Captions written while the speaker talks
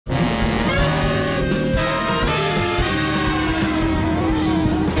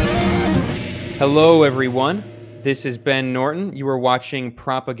Hello, everyone. This is Ben Norton. You are watching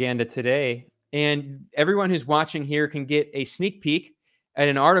Propaganda Today. And everyone who's watching here can get a sneak peek at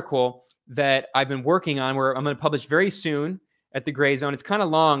an article that I've been working on where I'm going to publish very soon at the Grayzone. It's kind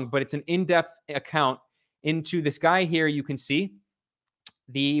of long, but it's an in-depth account into this guy here you can see.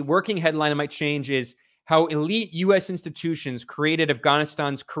 The working headline I might change is how elite U.S. institutions created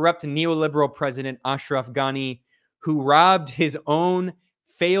Afghanistan's corrupt neoliberal president Ashraf Ghani, who robbed his own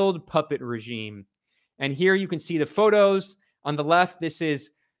failed puppet regime. And here you can see the photos. On the left, this is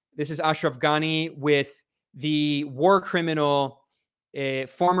Ashraf Ghani with the war criminal,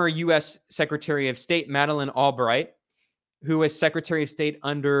 former U.S. Secretary of State Madeleine Albright, who was Secretary of State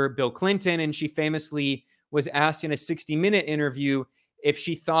under Bill Clinton. And she famously was asked in a 60-minute interview if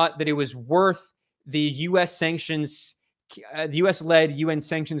she thought that it was worth the U.S. sanctions, the U.S.-led UN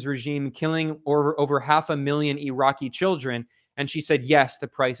sanctions regime killing over 500,000 Iraqi children. And she said, yes, the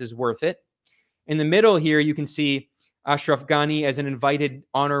price is worth it. In the middle here, you can see Ashraf Ghani as an invited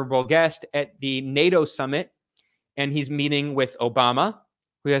honorable guest at the NATO summit. And he's meeting with Obama,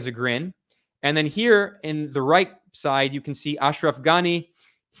 who has a grin. And then here in the right side, you can see Ashraf Ghani.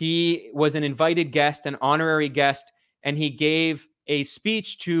 He was an invited guest, an honorary guest, and he gave a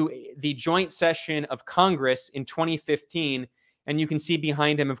speech to the joint session of Congress in 2015. And you can see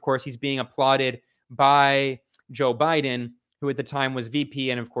behind him, of course, he's being applauded by Joe Biden, who at the time was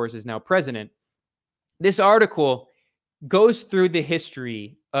VP and, of course, is now president. This article goes through the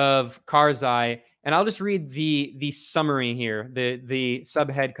history of Karzai, and I'll just read the summary here, the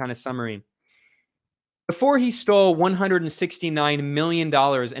subhead kind of summary. Before he stole $169 million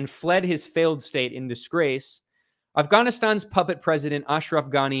and fled his failed state in disgrace, Afghanistan's puppet president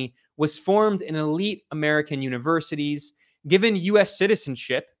Ashraf Ghani was formed in elite American universities, given U.S.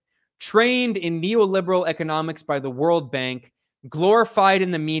 citizenship, trained in neoliberal economics by the World Bank, glorified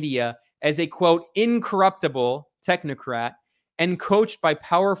in the media as a, quote, incorruptible technocrat, and coached by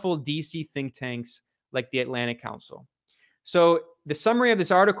powerful DC think tanks like the Atlantic Council. So the summary of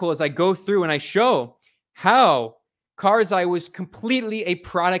this article is I go through and I show how Karzai was completely a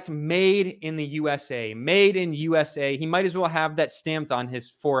product made in the USA, made in USA. He might as well have that stamped on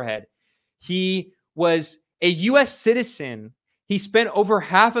his forehead. He was a U.S. citizen. He spent over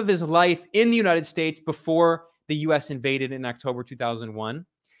half of his life in the United States before the U.S. invaded in October 2001.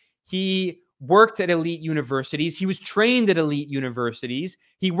 He worked at elite universities. He was trained at elite universities.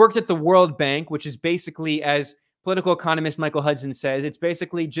 He worked at the World Bank, which is basically, as political economist Michael Hudson says, it's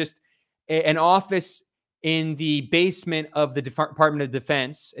basically just an office in the basement of the Department of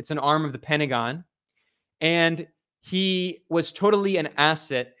Defense. It's an arm of the Pentagon. And he was totally an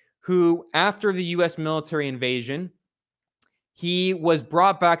asset who, after the U.S. military invasion, he was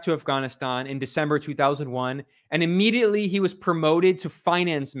brought back to Afghanistan in December 2001, and immediately he was promoted to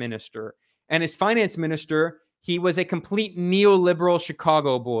finance minister. And as finance minister, he was a complete neoliberal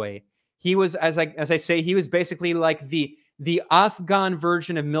Chicago boy. He was, as I say, he was basically like the Afghan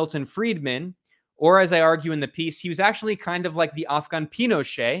version of Milton Friedman, or as I argue in the piece, he was actually kind of like the Afghan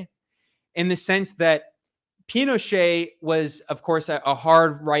Pinochet, in the sense that Pinochet was, of course, a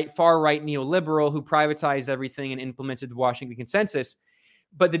hard right, far right neoliberal who privatized everything and implemented the Washington Consensus.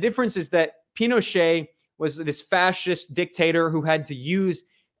 But the difference is that Pinochet was this fascist dictator who had to use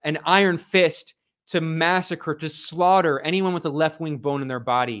an iron fist to massacre, to slaughter anyone with a left-wing bone in their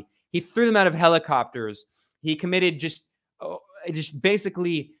body. He threw them out of helicopters. He committed just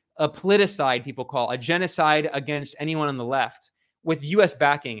basically a politicide, people call, a genocide against anyone on the left with U.S.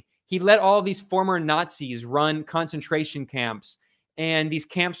 backing. He let all these former Nazis run concentration camps, and these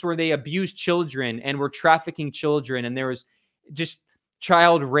camps where they abused children and were trafficking children, and there was just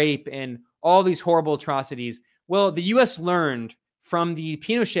child rape and all these horrible atrocities. Well, the U.S. learned from the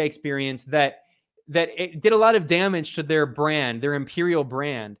Pinochet experience that it did a lot of damage to their brand, their imperial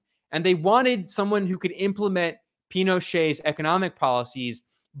brand, and they wanted someone who could implement Pinochet's economic policies,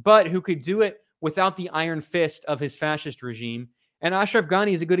 but who could do it without the iron fist of his fascist regime. And Ashraf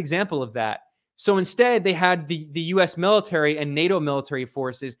Ghani is a good example of that. So instead, they had the U.S. military and NATO military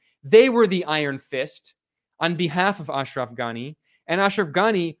forces. They were the iron fist on behalf of Ashraf Ghani. And Ashraf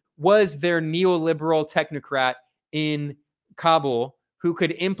Ghani was their neoliberal technocrat in Kabul who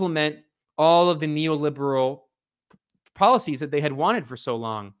could implement all of the neoliberal policies that they had wanted for so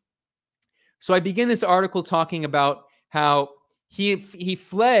long. So I begin this article talking about how he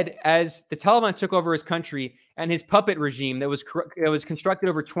fled as the Taliban took over his country, and his puppet regime that was constructed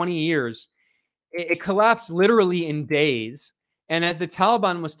over 20 years, it collapsed literally in days. And as the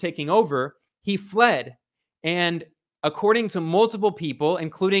Taliban was taking over, he fled. And according to multiple people,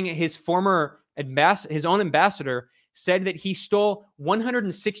 including his former his own ambassador, said that he stole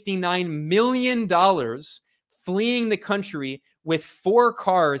 $169 million fleeing the country with 4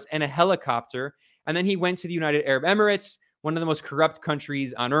 cars and a helicopter. And then he went to the United Arab Emirates, one of the most corrupt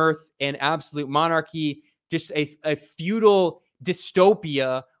countries on earth, an absolute monarchy, just a feudal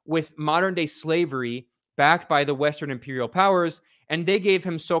dystopia with modern day slavery backed by the Western imperial powers. And they gave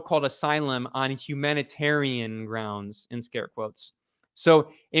him so-called asylum on humanitarian grounds, in scare quotes. So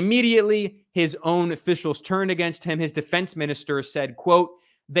immediately his own officials turned against him. His defense minister said, quote,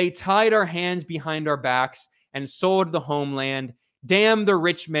 "They tied our hands behind our backs and sold the homeland. Damn the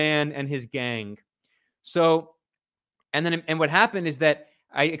rich man and his gang." So, and what happened is that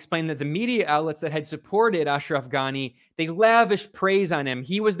I explained that the media outlets that had supported Ashraf Ghani, they lavished praise on him.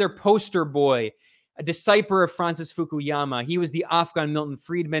 He was their poster boy, a disciple of Francis Fukuyama. He was the Afghan Milton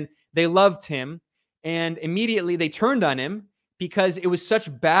Friedman. They loved him. And immediately they turned on him because it was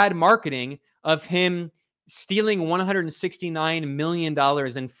such bad marketing of him stealing $169 million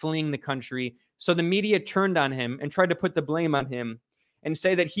and fleeing the country. So the media turned on him and tried to put the blame on him and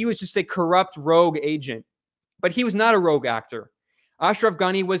say that he was just a corrupt rogue agent. But he was not a rogue actor. Ashraf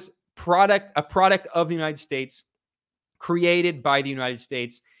Ghani was a product of the United States, created by the United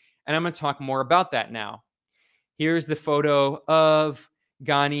States. And I'm going to talk more about that now. Here's the photo of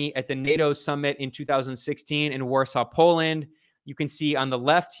Ghani at the NATO summit in 2016 in Warsaw, Poland. You can see on the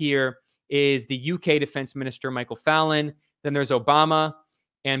left here is the UK Defense Minister, Michael Fallon. Then there's Obama.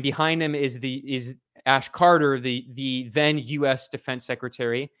 And behind him is Ash Carter, the then U.S. Defense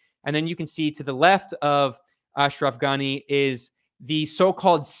Secretary. And then you can see to the left of Ashraf Ghani is the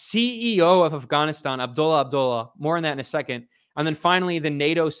so-called CEO of Afghanistan, Abdullah Abdullah. More on that in a second. And then finally, the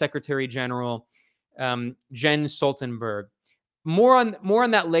NATO Secretary General, Jens Stoltenberg. More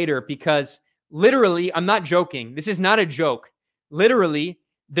on that later, because literally, I'm not joking. This is not a joke. Literally,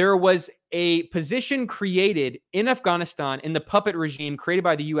 there was a position created in Afghanistan in the puppet regime created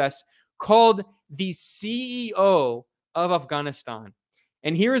by the U.S. called the CEO of Afghanistan.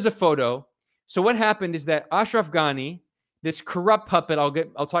 And here is a photo. So what happened is that Ashraf Ghani, this corrupt puppet,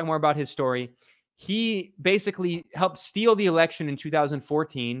 I'll talk more about his story. He basically helped steal the election in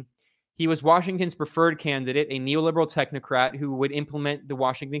 2014. He was Washington's preferred candidate, a neoliberal technocrat who would implement the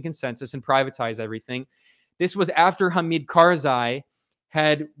Washington Consensus and privatize everything. This was after Hamid Karzai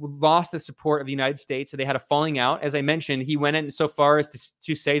had lost the support of the United States. So they had a falling out. As I mentioned, he went in so far as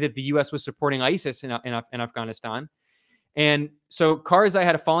to say that the U.S. was supporting ISIS in Afghanistan. And so Karzai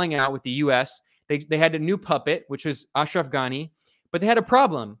had a falling out with the U.S. They had a new puppet, which was Ashraf Ghani, but they had a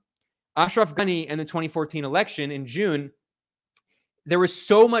problem. Ashraf Ghani in the 2014 election in June, there was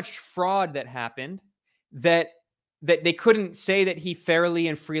so much fraud that happened that they couldn't say that he fairly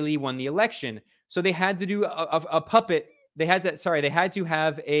and freely won the election. So they had to do a puppet. They had to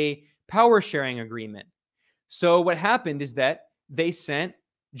have a power sharing agreement. So what happened is that they sent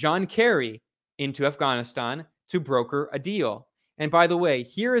John Kerry into Afghanistan to broker a deal. And by the way,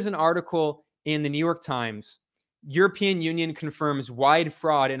 here is an article in the New York Times. European Union confirms wide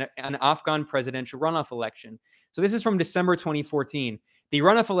fraud in an Afghan presidential runoff election. So this is from December 2014. The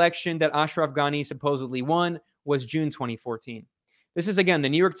runoff election that Ashraf Ghani supposedly won was June 2014. This is, again, the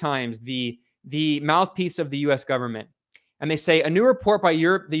New York Times, the mouthpiece of the U.S. government. And they say a new report by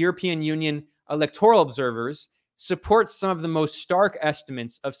the European Union electoral observers supports some of the most stark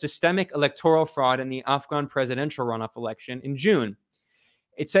estimates of systemic electoral fraud in the Afghan presidential runoff election in June.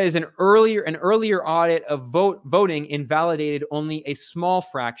 It says an earlier audit of voting invalidated only a small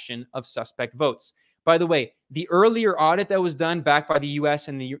fraction of suspect votes. By the way, the earlier audit that was done back by the U.S.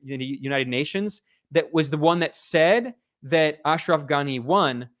 and the United Nations, that was the one that said that Ashraf Ghani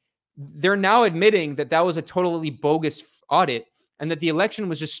won. They're now admitting that that was a totally bogus audit and that the election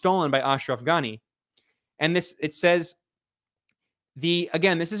was just stolen by Ashraf Ghani. And it says,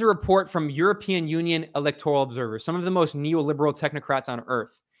 again, this is a report from European Union electoral observers, some of the most neoliberal technocrats on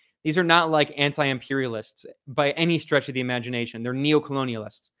earth. These are not like anti-imperialists by any stretch of the imagination. They're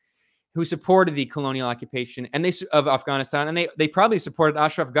neocolonialists who supported the colonial occupation of Afghanistan, and they probably supported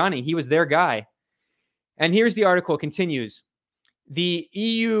Ashraf Ghani. He was their guy. And here's the article, continues. The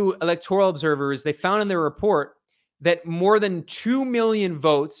EU electoral observers, they found in their report that more than 2 million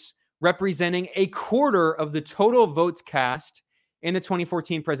votes, representing a quarter of the total votes cast in the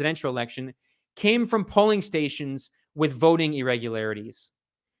 2014 presidential election, came from polling stations with voting irregularities.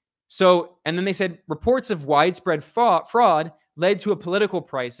 So, and then they said reports of widespread fraud led to a political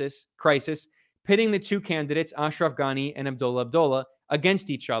crisis, pitting the two candidates, Ashraf Ghani and Abdullah Abdullah, against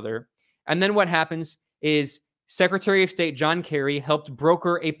each other. And then what happens is Secretary of State John Kerry helped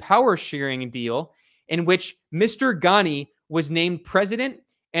broker a power sharing deal in which Mr. Ghani was named president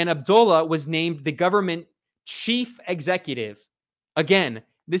and Abdullah was named the government chief executive. Again,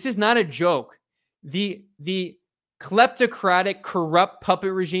 this is not a joke. The kleptocratic, corrupt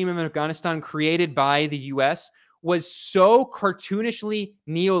puppet regime in Afghanistan created by the US was so cartoonishly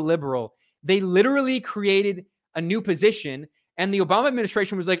neoliberal. They literally created a new position, and the Obama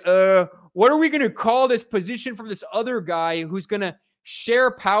administration was like, what are we going to call this position from this other guy who's going to share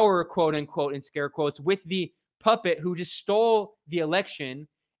power, quote unquote, in scare quotes, with the puppet who just stole the election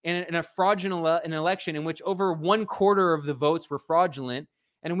in a fraudulent election in which over 1/4 of the votes were fraudulent.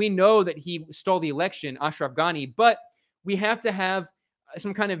 And we know that he stole the election, Ashraf Ghani, but we have to have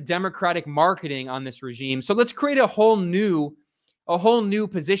some kind of democratic marketing on this regime. So let's create a whole new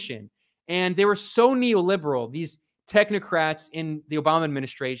position. And they were so neoliberal, these technocrats in the Obama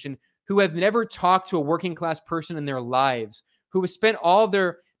administration, who have never talked to a working class person in their lives, who have spent all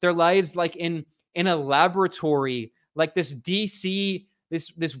their lives like in a laboratory, like this DC,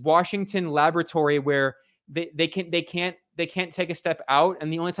 this Washington laboratory where they can't take a step out,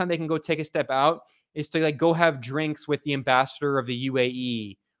 and the only time they can go take a step out is to like go have drinks with the ambassador of the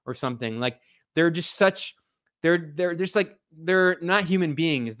UAE or something. Like they're just such they're just like they're not human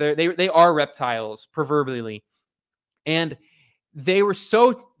beings. They are reptiles proverbially, and they were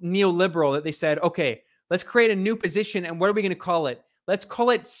so neoliberal that they said, okay, let's create a new position, and what are we going to call it? Let's call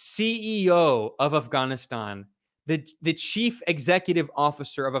it CEO of Afghanistan, the chief executive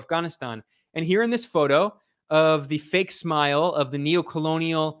officer of Afghanistan. And here in this photo of the fake smile of the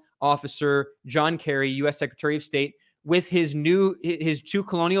neo-colonial officer, John Kerry, U.S. Secretary of State, with his two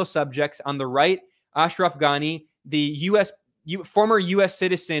colonial subjects on the right, Ashraf Ghani, the former U.S.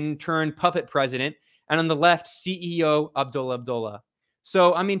 citizen turned puppet president, and on the left, CEO Abdullah.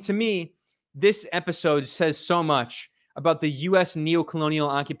 So, I mean, to me, this episode says so much about the U.S. neo-colonial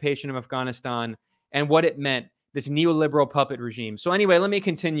occupation of Afghanistan and what it meant, this neoliberal puppet regime. So anyway, let me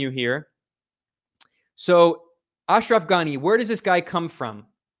continue here. So Ashraf Ghani, where does this guy come from?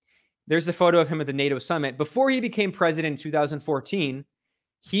 There's a photo of him at the NATO summit. Before he became president in 2014,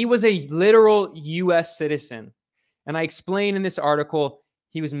 he was a literal U.S. citizen. And I explain in this article,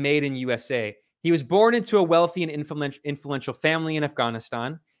 he was made in USA. He was born into a wealthy and influential family in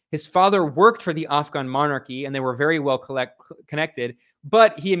Afghanistan. His father worked for the Afghan monarchy, and they were very well connected,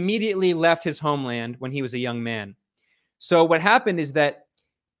 but he immediately left his homeland when he was a young man. So what happened is that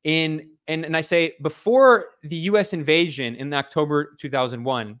and I say before the U.S. invasion in October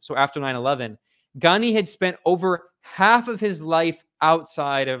 2001, so after 9/11, Ghani had spent over half of his life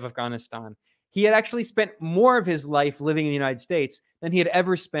outside of Afghanistan. He had actually spent more of his life living in the United States than he had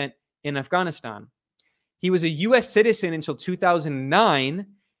ever spent in Afghanistan. He was a U.S. citizen until 2009,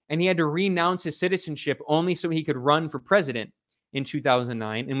 and he had to renounce his citizenship only so he could run for president in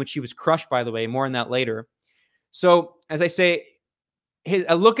 2009, in which he was crushed, by the way. More on that later. So, as I say,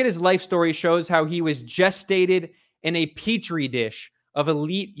 a look at his life story shows how he was gestated in a petri dish of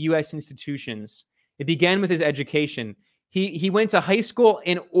elite U.S. institutions. It began with his education. He went to high school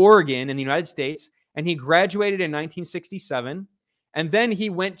in Oregon in the United States, and he graduated in 1967. And then he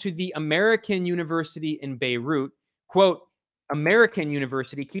went to the American University in Beirut. Quote, American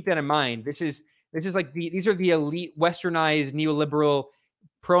University, keep that in mind. This is like these are the elite, westernized, neoliberal,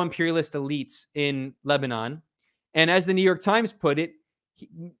 pro-imperialist elites in Lebanon. And as the New York Times put it,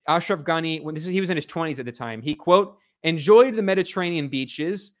 Ashraf Ghani, he was in his 20s at the time, he, quote, enjoyed the Mediterranean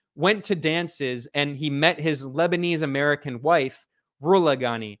beaches, went to dances, and he met his Lebanese American wife, Rula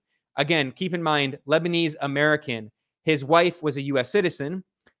Ghani. Again, keep in mind, Lebanese American. His wife was a U.S. citizen.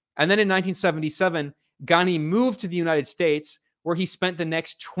 And then in 1977, Ghani moved to the United States, where he spent the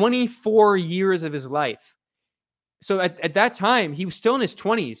next 24 years of his life. So at that time, he was still in his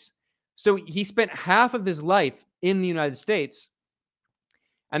 20s. So he spent half of his life in the United States.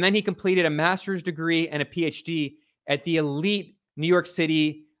 And then he completed a master's degree and a PhD at the elite New York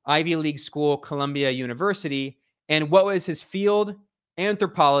City Ivy League school, Columbia University. And what was his field?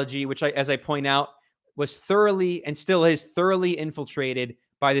 Anthropology, which, as I point out, was thoroughly and still is thoroughly infiltrated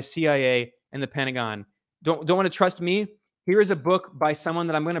by the CIA and the Pentagon. Don't want to trust me? Here is a book by someone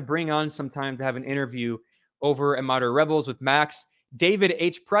that I'm going to bring on sometime to have an interview over at Moderate Rebels with Max. David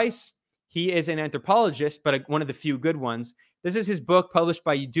H. Price. He is an anthropologist, but one of the few good ones. This is his book published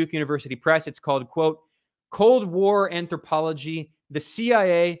by Duke University Press. It's called, quote, Cold War Anthropology, the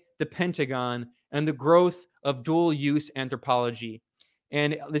CIA, the Pentagon, and the Growth of Dual-Use Anthropology.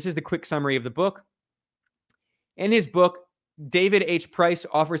 And this is the quick summary of the book. In his book, David H. Price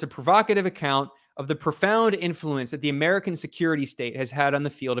offers a provocative account of the profound influence that the American security state has had on the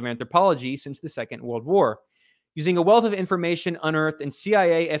field of anthropology since the Second World War. Using a wealth of information unearthed in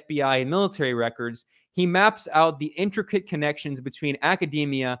CIA, FBI, and military records, he maps out the intricate connections between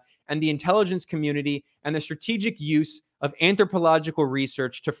academia and the intelligence community and the strategic use of anthropological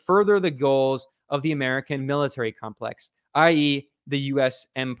research to further the goals of the American military complex, i.e., the US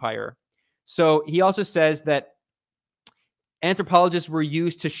empire. So he also says that anthropologists were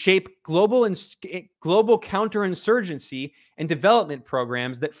used to shape global counterinsurgency and development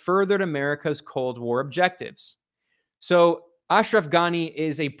programs that furthered America's Cold War objectives. So Ashraf Ghani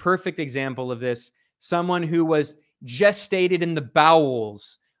is a perfect example of this. Someone who was gestated in the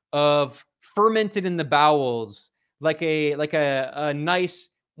bowels fermented in the bowels, like a nice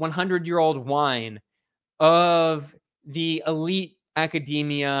 100-year-old wine of the elite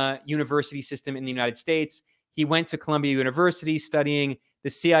academia university system in the United States. He went to Columbia University studying the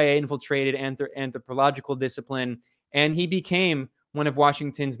CIA-infiltrated anthropological discipline, and he became one of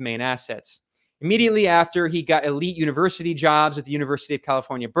Washington's main assets. Immediately after, he got elite university jobs at the University of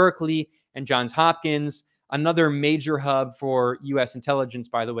California, Berkeley, and Johns Hopkins, another major hub for U.S. intelligence,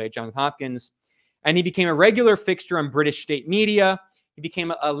 by the way, Johns Hopkins. And he became a regular fixture on British state media. He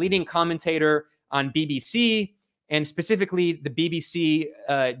became a leading commentator on BBC, and specifically the BBC,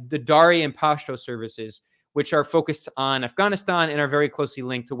 the Dari and Pashto services, which are focused on Afghanistan and are very closely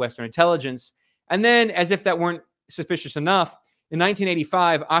linked to Western intelligence. And then, as if that weren't suspicious enough, in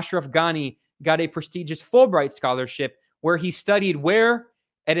 1985, Ashraf Ghani got a prestigious Fulbright scholarship where he studied where?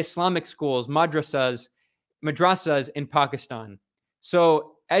 At Islamic schools, madrasas in Pakistan.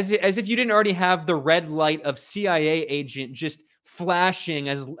 So as if you didn't already have the red light of CIA agent just flashing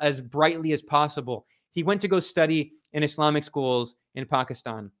as brightly as possible, he went to go study in Islamic schools in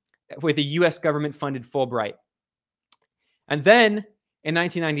Pakistan with a U.S. government-funded Fulbright. And then in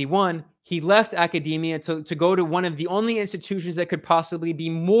 1991, he left academia to go to one of the only institutions that could possibly be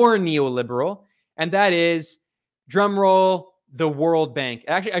more neoliberal, and that is, drumroll, the World Bank.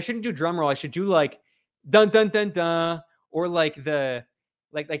 Actually, I shouldn't do drumroll. I should do like dun dun dun dun, or like the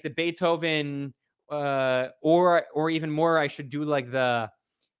Beethoven, or even more. I should do like the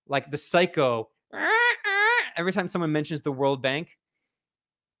Psycho. Every time someone mentions the World Bank.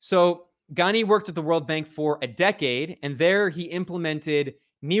 So Ghani worked at the World Bank for a decade, and there he implemented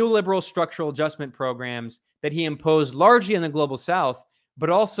neoliberal structural adjustment programs that he imposed largely on the global south, but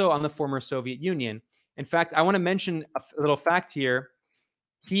also on the former Soviet Union. In fact, I want to mention a little fact here.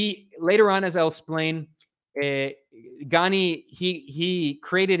 He, later on, as I'll explain, Ghani, he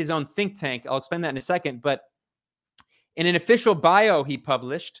created his own think tank. I'll explain that in a second. But in an official bio he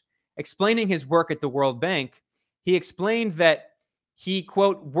published, explaining his work at the World Bank, he explained that he,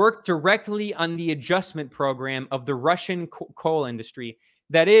 quote, worked directly on the adjustment program of the Russian coal industry.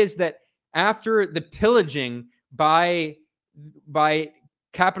 That is, that after the pillaging by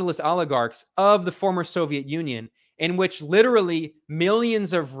capitalist oligarchs of the former Soviet Union, in which literally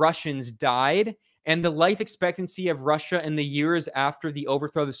millions of Russians died, and the life expectancy of Russia in the years after the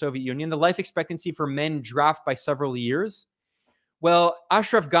overthrow of the Soviet Union, the life expectancy for men dropped by several years. Well,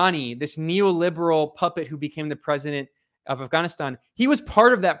 Ashraf Ghani, this neoliberal puppet who became the president of Afghanistan, he was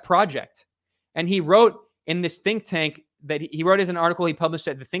part of that project. And he wrote in this think tank that he wrote as an article he published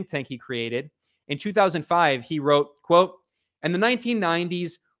at the think tank he created. In 2005, he wrote, quote, in the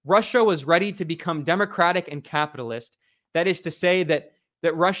 1990s, Russia was ready to become democratic and capitalist. That is to say that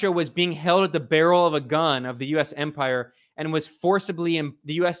Russia was being held at the barrel of a gun of the U.S. empire and the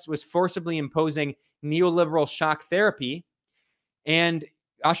U.S. was forcibly imposing neoliberal shock therapy. And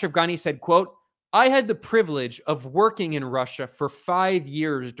Ashraf Ghani said, quote, I had the privilege of working in Russia for 5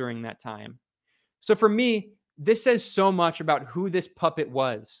 years during that time. So for me, this says so much about who this puppet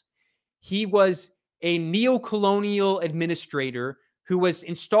was. He was a neo-colonial administrator who was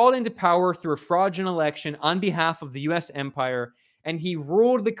installed into power through a fraudulent election on behalf of the U.S. empire, and he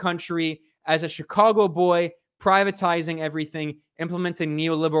ruled the country as a Chicago boy, privatizing everything, implementing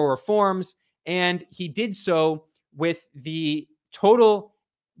neoliberal reforms, and he did so with the total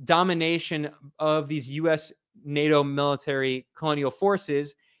domination of these U.S. NATO military colonial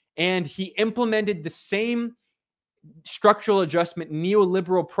forces, and he implemented the same structural adjustment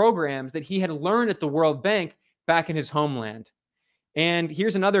neoliberal programs that he had learned at the World Bank back in his homeland. And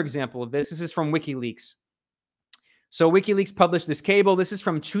here's another example of this. This is from WikiLeaks. So WikiLeaks published this cable. This is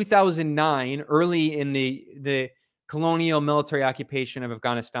from 2009, early in the colonial military occupation of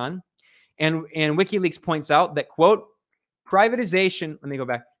Afghanistan. And WikiLeaks points out that, quote, privatization, let me go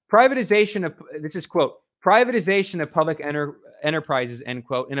back. Privatization of, this is quote, privatization of public enterprises, end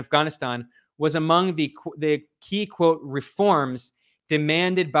quote, in Afghanistan was among the key, quote, reforms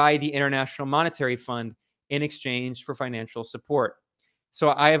demanded by the International Monetary Fund in exchange for financial support.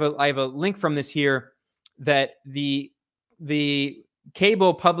 So I have a link from this here that the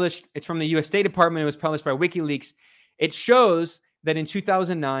cable published, it's from the US State Department, it was published by WikiLeaks. It shows that in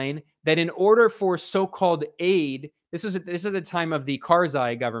 2009, that in order for so-called aid, this is the time of the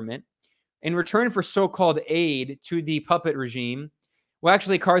Karzai government, in return for so-called aid to the puppet regime, well,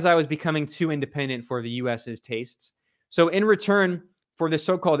 actually, Karzai was becoming too independent for the US's tastes. So in return for the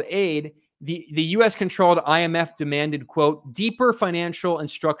so-called aid, the US-controlled IMF demanded, quote, deeper financial and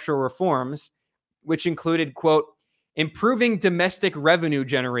structural reforms, which included, quote, improving domestic revenue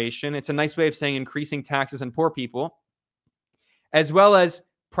generation. It's a nice way of saying increasing taxes on poor people, as well as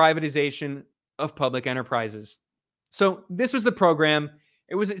privatization of public enterprises. So this was the program.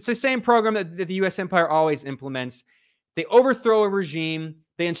 It's the same program that the US empire always implements. They overthrow a regime,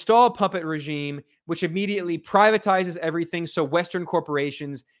 they install a puppet regime, which immediately privatizes everything so Western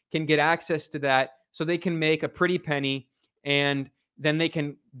corporations can get access to that, so they can make a pretty penny, and then they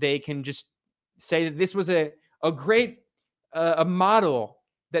can just say that this was a great a model,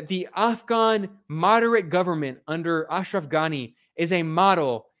 that the Afghan moderate government under Ashraf Ghani is a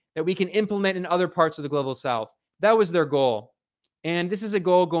model that we can implement in other parts of the global South. That was their goal. And this is a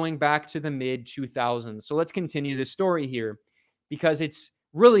goal going back to the mid-2000s. So let's continue this story here, because it's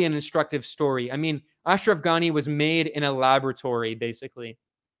really an instructive story. I mean, Ashraf Ghani was made in a laboratory, basically.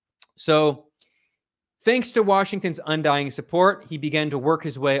 So thanks to Washington's undying support, he began to work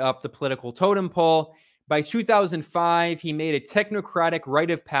his way up the political totem pole. By 2005, he made a technocratic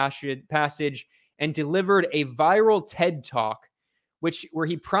rite of passage and delivered a viral TED Talk, where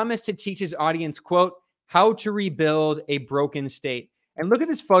he promised to teach his audience, quote, how to rebuild a broken state. And look at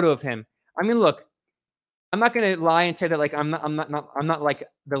this photo of him. I mean, look, I'm not going to lie and say that like I'm not like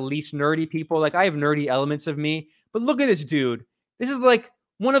the least nerdy people. Like I have nerdy elements of me, but look at this dude. This is like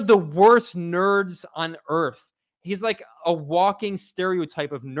one of the worst nerds on earth. He's like a walking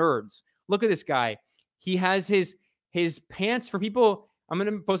stereotype of nerds. Look at this guy. He has his pants, for people. I'm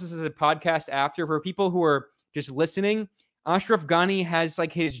going to post this as a podcast after, for people who are just listening. Ashraf Ghani has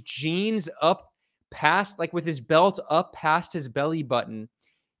like his jeans up past, like with his belt up past his belly button.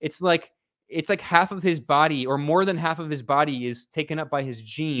 It's like half of his body, or more than half of his body, is taken up by his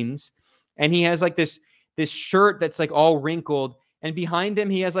jeans. And he has like this shirt that's like all wrinkled. And behind him,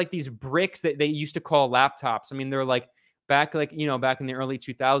 he has like these bricks that they used to call laptops. I mean, they're like back in the early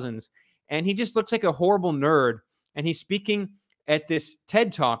 2000s. And he just looks like a horrible nerd. And he's speaking at this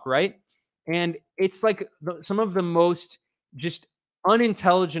TED Talk, right? And it's like some of the most just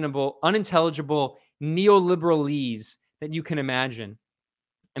unintelligible neoliberalese that you can imagine.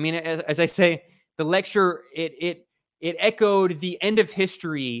 I mean, as I say, the lecture, it echoed the end of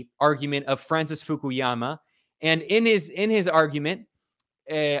history argument of Francis Fukuyama. And in his argument,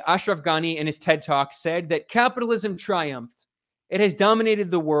 Ashraf Ghani in his TED Talk said that capitalism triumphed. It has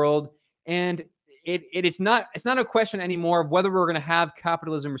dominated the world, and it's not a question anymore of whether we're going to have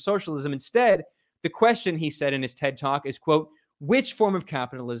capitalism or socialism. Instead, the question, he said in his TED Talk, is, quote, which form of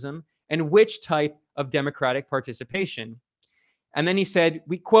capitalism and which type of democratic participation? And then he said,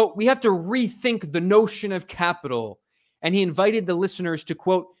 we have to rethink the notion of capital. And he invited the listeners to,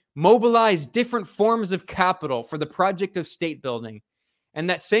 quote, mobilize different forms of capital for the project of state building. And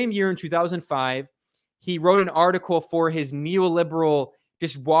that same year in 2005, he wrote an article for his neoliberal,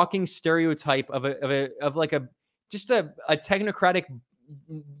 just walking stereotype of a technocratic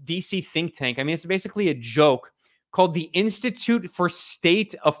DC think tank. I mean, it's basically a joke called the Institute for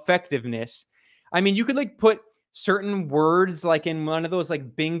State Effectiveness. I mean, you could like put certain words like in one of those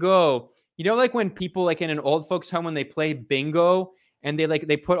like bingo, like when people like in an old folks home, when they play bingo and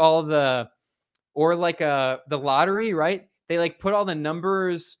they put all the, or like the lottery, right? They like put all the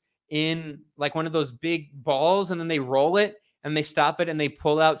numbers in like one of those big balls, and then they roll it and they stop it and they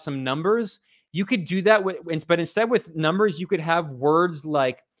pull out some numbers. You could do that but instead with numbers, you could have words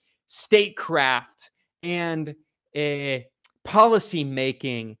like statecraft and policy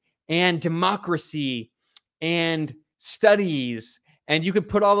making and democracy and studies. And you could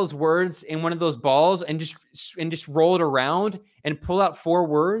put all those words in one of those balls and just roll it around and pull out 4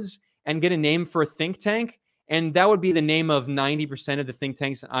 words and get a name for a think tank. And that would be the name of 90% of the think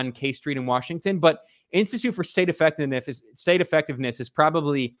tanks on K Street in Washington. But Institute for State Effectiveness is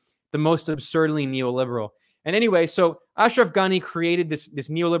probably the most absurdly neoliberal. And anyway, so Ashraf Ghani created this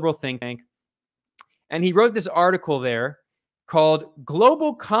neoliberal think tank. And he wrote this article there called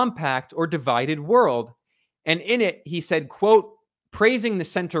Global Compact or Divided World. And in it, he said, quote, praising the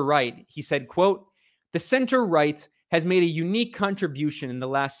center right, he said, quote, the center right has made a unique contribution in the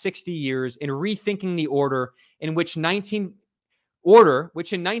last 60 years in rethinking the order in which in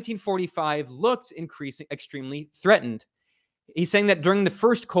 1945 looked extremely threatened. He's saying that during the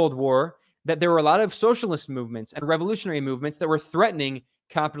first Cold War, that there were a lot of socialist movements and revolutionary movements that were threatening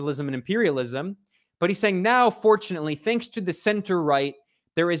capitalism and imperialism. But he's saying now, fortunately, thanks to the center right,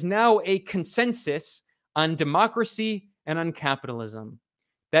 there is now a consensus on democracy and on capitalism.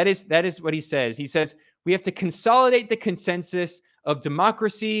 That is what he says. He says we have to consolidate the consensus of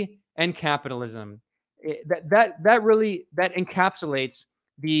democracy and capitalism. That really encapsulates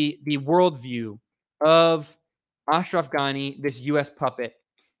the worldview of Ashraf Ghani, this U.S. puppet.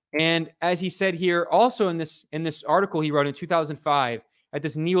 And as he said here, also in this article he wrote in 2005 at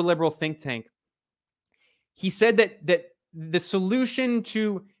this neoliberal think tank, he said that the solution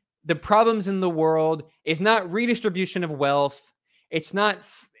to the problems in the world is not redistribution of wealth. It's not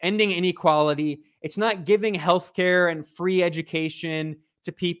ending inequality. It's not giving healthcare and free education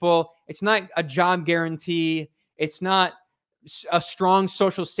to people. It's not a job guarantee. It's not a strong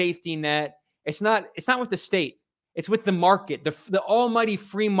social safety net. It's not with the state. It's with the market. The almighty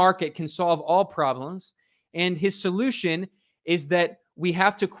free market can solve all problems. And his solution is that we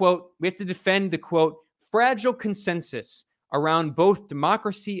have to defend the, quote, fragile consensus around both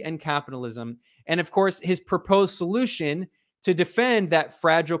democracy and capitalism. And of course, his proposed solution to defend that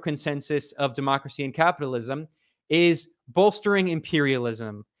fragile consensus of democracy and capitalism is bolstering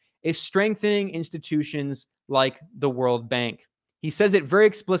imperialism, is strengthening institutions like the World Bank. He says it very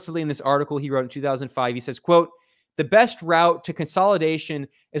explicitly in this article he wrote in 2005. He says, quote, the best route to consolidation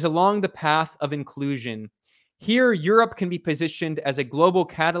is along the path of inclusion. Here, Europe can be positioned as a global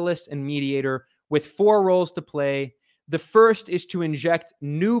catalyst and mediator with 4 roles to play. The first is to inject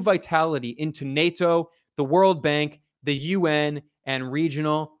new vitality into NATO, the World Bank, the UN, and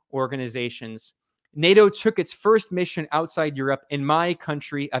regional organizations. NATO took its first mission outside Europe in my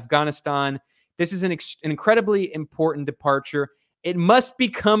country, Afghanistan. This is an incredibly important departure. It must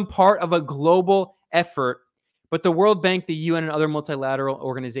become part of a global effort, but the World Bank, the UN, and other multilateral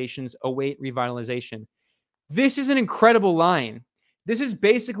organizations await revitalization. This is an incredible line. This is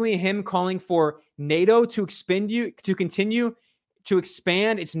basically him calling for NATO to continue to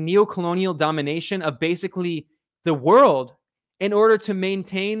expand its neo-colonial domination of basically the world in order to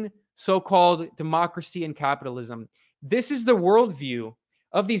maintain so-called democracy and capitalism. This is the worldview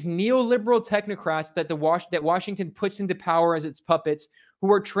of these neoliberal technocrats that Washington puts into power as its puppets,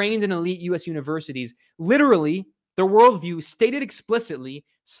 who are trained in elite U.S. universities. Literally, their worldview, stated explicitly,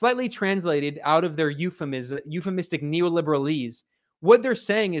 slightly translated out of their euphemistic neoliberalese. What they're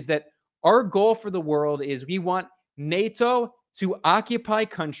saying is that our goal for the world is we want NATO to occupy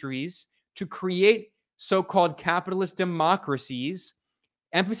countries, to create so-called capitalist democracies.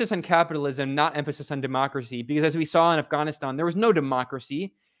 Emphasis on capitalism, not emphasis on democracy, because as we saw in Afghanistan, there was no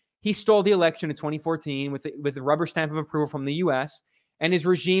democracy. He stole the election in 2014 with the rubber stamp of approval from the U.S., and his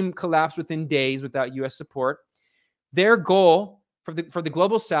regime collapsed within days without U.S. support. Their goal for the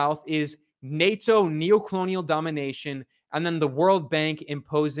global South is NATO neocolonial domination, and then the World Bank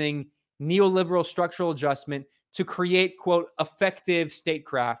imposing neoliberal structural adjustment to create, quote, effective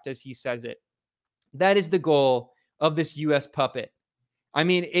statecraft, as he says it. That is the goal of this U.S. puppet. I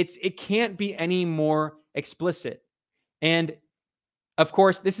mean, it can't be any more explicit. And of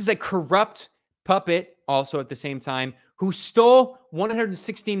course, this is a corrupt puppet also at the same time who stole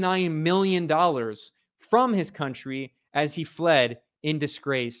 $169 million from his country as he fled in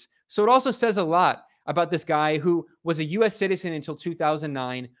disgrace. So it also says a lot about this guy who was a U.S. citizen until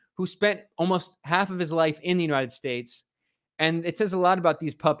 2009, who spent almost half of his life in the United States. And it says a lot about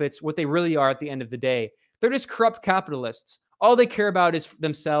these puppets, what they really are at the end of the day. They're just corrupt capitalists. All they care about is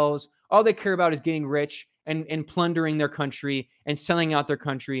themselves. All they care about is getting rich and plundering their country and selling out their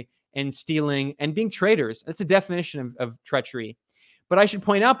country and stealing and being traitors. That's a definition of treachery. But I should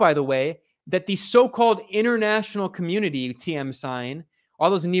point out, by the way, that the so-called international community, TM sign, all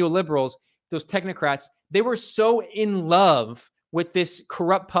those neoliberals, those technocrats, they were so in love with this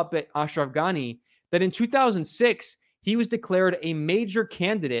corrupt puppet, Ashraf Ghani, that in 2006, he was declared a major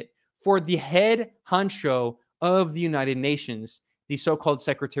candidate for the head honcho of the United Nations, the so-called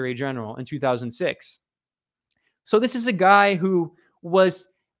Secretary General, in 2006. So this is a guy who was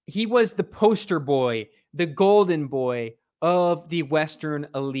the poster boy, the golden boy of the Western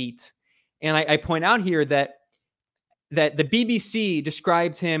elite. And I point out here that the BBC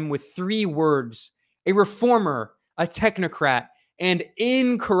described him with 3 words: a reformer, a technocrat, and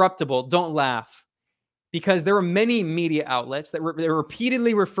incorruptible. Don't laugh. Because there were many media outlets that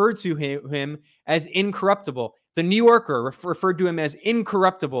repeatedly referred to him as incorruptible. The New Yorker referred to him as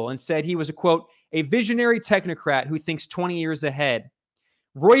incorruptible and said he was a, quote, a visionary technocrat who thinks 20 years ahead.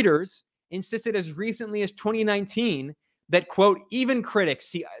 Reuters insisted as recently as 2019 that, quote, even critics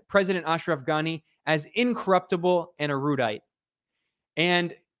see President Ashraf Ghani as incorruptible and erudite.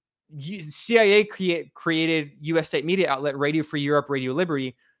 And CIA created U.S. state media outlet Radio Free Europe, Radio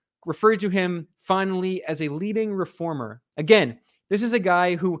Liberty, referred to him fondly as a leading reformer. Again, this is a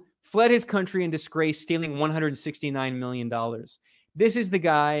guy who fled his country in disgrace, stealing $169 million. This is the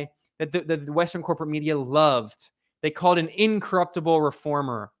guy that the Western corporate media loved. They called an incorruptible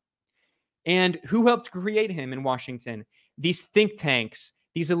reformer. And who helped create him in Washington? These think tanks,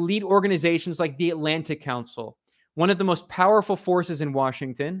 these elite organizations like the Atlantic Council, one of the most powerful forces in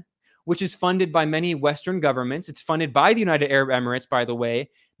Washington, which is funded by many Western governments. It's funded by the United Arab Emirates, by the way,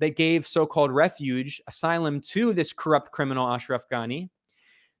 that gave so-called refuge, asylum to this corrupt criminal, Ashraf Ghani.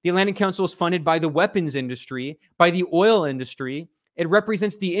 The Atlantic Council is funded by the weapons industry, by the oil industry. It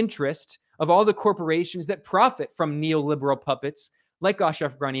represents the interest of all the corporations that profit from neoliberal puppets like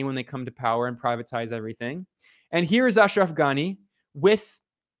Ashraf Ghani when they come to power and privatize everything. And here is Ashraf Ghani with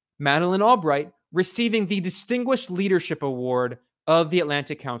Madeleine Albright receiving the Distinguished Leadership Award of the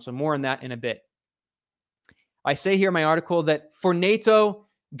Atlantic Council. More on that in a bit. I say here in my article that for NATO,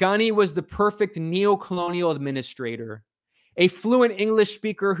 Ghani was the perfect neo-colonial administrator, a fluent English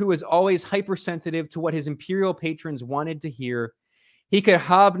speaker who was always hypersensitive to what his imperial patrons wanted to hear. He could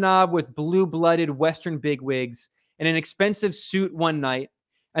hobnob with blue-blooded Western bigwigs in an expensive suit one night,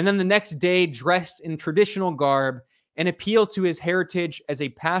 and then the next day dressed in traditional garb and appeal to his heritage as a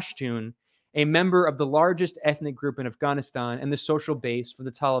Pashtun, a member of the largest ethnic group in Afghanistan and the social base for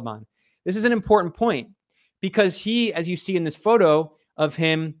the Taliban. This is an important point because he, as you see in this photo of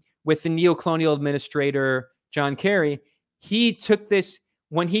him with the neo-colonial administrator, John Kerry, he took this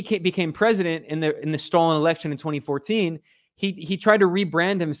when he became president in the stolen election in 2014. He tried to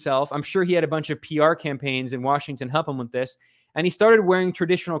rebrand himself. I'm sure he had a bunch of PR campaigns in Washington help him with this. And he started wearing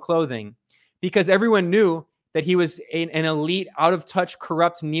traditional clothing because everyone knew that he was an elite, out-of-touch,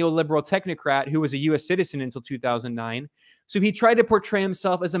 corrupt neoliberal technocrat who was a U.S. citizen until 2009. So he tried to portray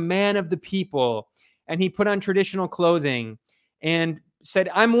himself as a man of the people. And he put on traditional clothing and said,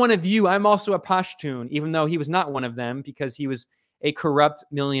 I'm one of you. I'm also a Pashtun, even though he was not one of them because he was a corrupt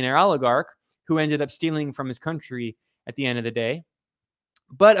millionaire oligarch who ended up stealing from his country at the end of the day.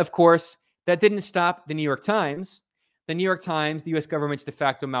 But of course, that didn't stop the New York Times. The New York Times, the U.S. government's de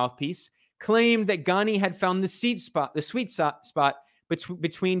facto mouthpiece, claimed that Ghani had found the sweet spot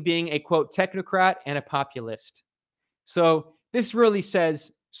between being a, quote, technocrat and a populist. So this really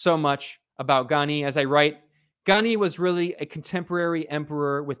says so much about Ghani. As I write, Ghani was really a contemporary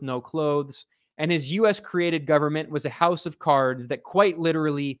emperor with no clothes, and his U.S.-created government was a house of cards that quite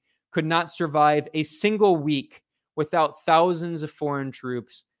literally could not survive a single week without thousands of foreign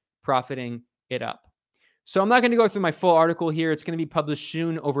troops profiting it up. So I'm not going to go through my full article here. It's going to be published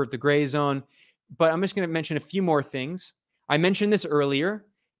soon over at the Grayzone, but I'm just going to mention a few more things. I mentioned this earlier,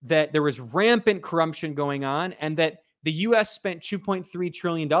 that there was rampant corruption going on and that the U.S. spent $2.3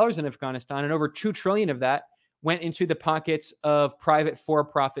 trillion in Afghanistan, and over $2 trillion of that went into the pockets of private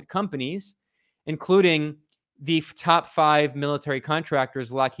for-profit companies, including the top 5 military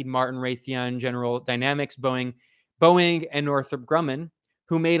contractors, Lockheed Martin, Raytheon, General Dynamics, Boeing, and Northrop Grumman,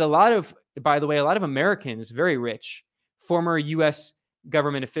 who made a lot of Americans very rich, former U.S.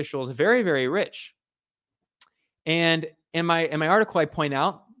 government officials very, very rich. And in my article, I point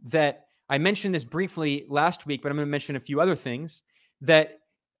out that I mentioned this briefly last week, but I'm going to mention a few other things, that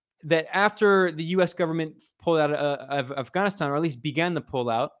after the U.S. government pulled out of Afghanistan, or at least began the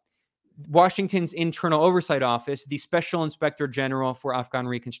pullout, Washington's Internal Oversight Office, the Special Inspector General for Afghan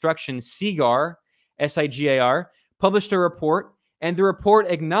Reconstruction, SIGAR, S-I-G-A-R, published a report, and the report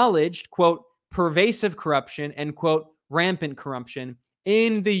acknowledged, quote, pervasive corruption and, quote, rampant corruption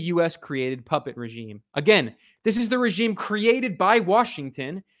in the U.S.-created puppet regime. Again, this is the regime created by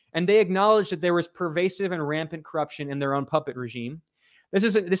Washington, and they acknowledged that there was pervasive and rampant corruption in their own puppet regime. This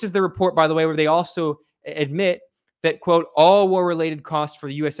is the report, by the way, where they also admit that, quote, all war-related costs for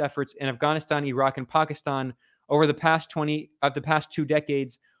the U.S. efforts in Afghanistan, Iraq, and Pakistan over the past 2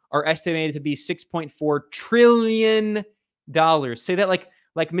 decades are estimated to be $6.4 trillion. Say that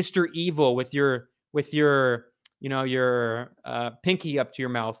like Mr. Evil with your pinky up to your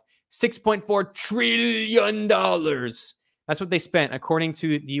mouth. $6.4 trillion. That's what they spent, according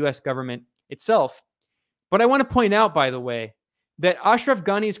to the U.S. government itself. But I want to point out, by the way, that Ashraf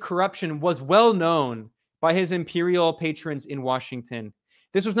Ghani's corruption was well known by his imperial patrons in Washington.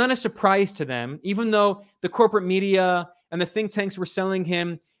 This was not a surprise to them, even though the corporate media and the think tanks were selling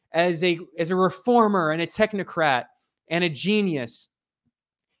him as a reformer and a technocrat and a genius.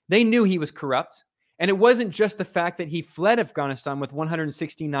 They knew he was corrupt. And it wasn't just the fact that he fled Afghanistan with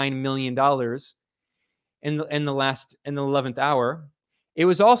 $169 million in the 11th hour. It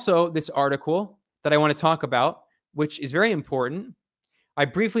was also this article that I want to talk about, which is very important. I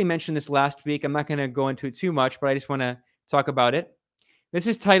briefly mentioned this last week. I'm not going to go into it too much, but I just want to talk about it. This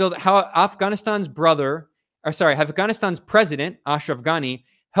is titled How Afghanistan's President, Ashraf Ghani,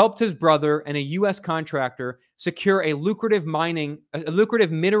 helped his brother and a U.S. contractor secure a lucrative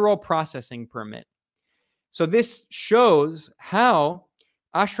mineral processing permit. So this shows how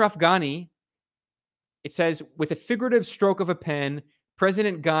Ashraf Ghani, it says, with a figurative stroke of a pen,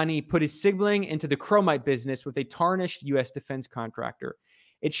 President Ghani put his sibling into the chromite business with a tarnished U.S. defense contractor.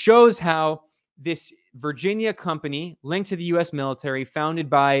 It shows how this Virginia company linked to the U.S. military, founded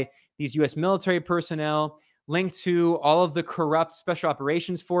by these U.S. military personnel, linked to all of the corrupt special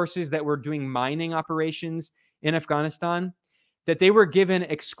operations forces that were doing mining operations in Afghanistan, that they were given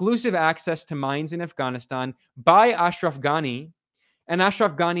exclusive access to mines in Afghanistan by Ashraf Ghani, and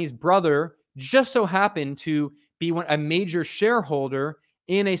Ashraf Ghani's brother just so happened to be a major shareholder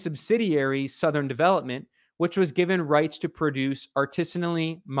in a subsidiary, Southern Development, which was given rights to produce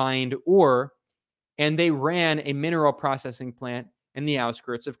artisanally mined ore, and they ran a mineral processing plant in the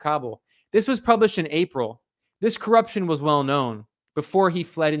outskirts of Kabul. This was published in April. This corruption was well known before he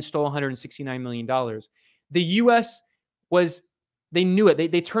fled and stole $169 million. The U.S. they knew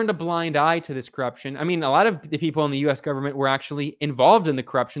it. They turned a blind eye to this corruption. I mean, a lot of the people in the U.S. government were actually involved in the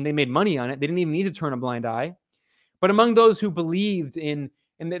corruption. They made money on it. They didn't even need to turn a blind eye. But among those who believed in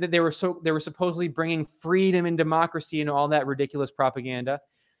and they were supposedly bringing freedom and democracy and all that ridiculous propaganda,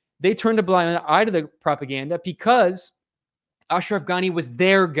 they turned a blind eye to the propaganda because Ashraf Ghani was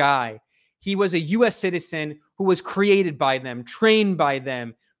their guy. He was a U.S. citizen who was created by them, trained by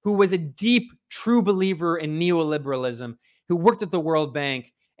them, who was a deep, true believer in neoliberalism, who worked at the World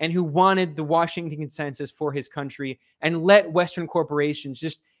Bank, and who wanted the Washington Consensus for his country and let Western corporations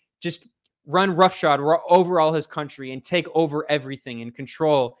just run roughshod over all his country and take over everything and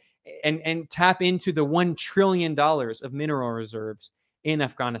control and tap into the $1 trillion of mineral reserves in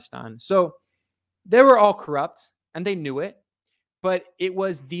Afghanistan. So they were all corrupt and they knew it, but it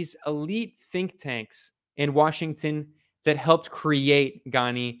was these elite think tanks in Washington that helped create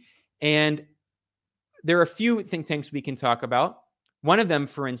Ghani. And there are a few think tanks we can talk about. One of them,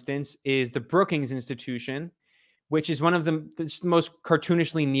 for instance, is the Brookings Institution, which is one of the most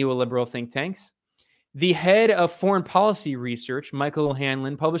cartoonishly neoliberal think tanks. The head of foreign policy research, Michael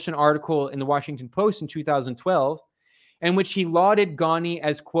Hanlon, published an article in the Washington Post in 2012 in which he lauded Ghani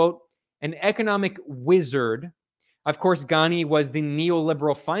as, quote, an economic wizard. Of course, Ghani was the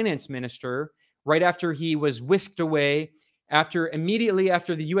neoliberal finance minister right after he was whisked away immediately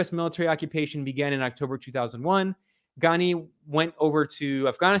after the U.S. military occupation began in October 2001. Ghani went over to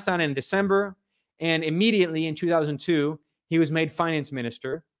Afghanistan in December, and immediately in 2002, he was made finance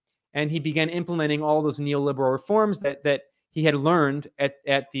minister, and he began implementing all those neoliberal reforms that he had learned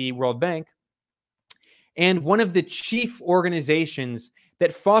at the World Bank. And one of the chief organizations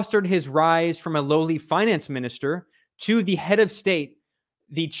that fostered his rise from a lowly finance minister to the head of state,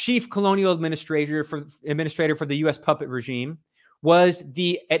 the chief colonial administrator for the U.S. puppet regime, was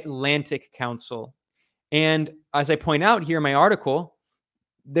the Atlantic Council. And as I point out here in my article,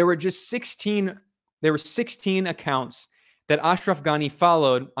 there were 16 accounts that Ashraf Ghani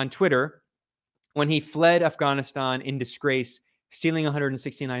followed on Twitter when he fled Afghanistan in disgrace, stealing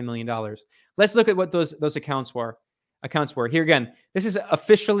 $169 million. Let's look at what those accounts were. Here again, this is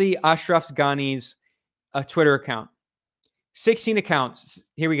officially Ashraf Ghani's Twitter account. 16 accounts.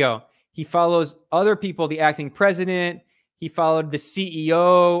 Here we go. He follows other people, the acting president. He followed the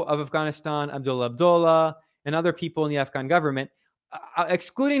CEO of Afghanistan, Abdullah, and other people in the Afghan government.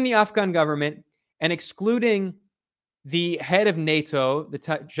 Excluding the Afghan government and excluding the head of NATO,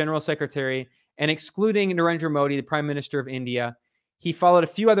 the general secretary, and excluding Narendra Modi, the prime minister of India, he followed a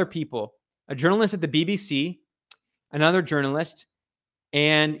few other people, a journalist at the BBC, another journalist,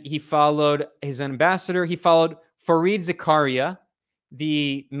 and he followed his ambassador. He followed Fareed Zakaria,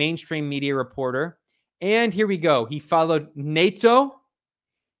 the mainstream media reporter. And here we go. He followed NATO,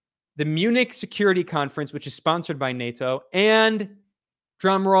 the Munich Security Conference, which is sponsored by NATO, and,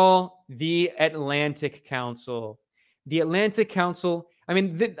 drumroll, the Atlantic Council. The Atlantic Council, I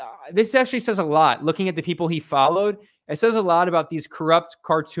mean, this actually says a lot. Looking at the people he followed, it says a lot about these corrupt,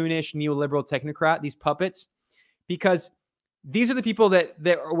 cartoonish, neoliberal technocrat, these puppets, because these are the people that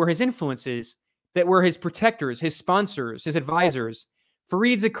were his influences, that were his protectors, his sponsors, his advisors.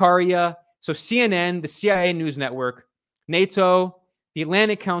 Fareed Zakaria, so CNN, the CIA news network, NATO, the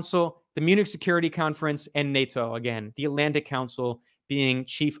Atlantic Council, the Munich Security Conference, and NATO again, the Atlantic Council being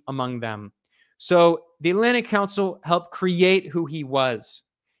chief among them. So the Atlantic Council helped create who he was.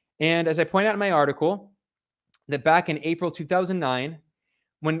 And as I point out in my article, that back in April 2009,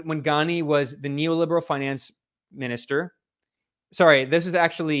 when Ghani was the neoliberal finance minister, sorry, this is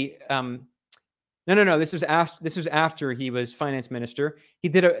actually no. This was after he was finance minister. He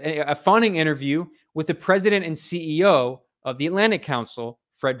did a fawning interview with the president and CEO of the Atlantic Council,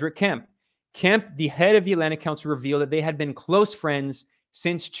 Frederick Kemp. Kemp, the head of the Atlantic Council, revealed that they had been close friends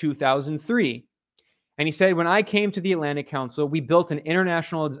since 2003. And he said, when I came to the Atlantic Council, we built an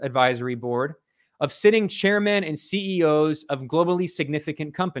international advisory board of sitting chairmen and CEOs of globally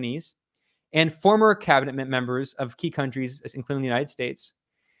significant companies and former cabinet members of key countries, including the United States.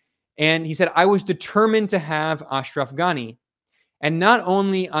 And he said, I was determined to have Ashraf Ghani. And not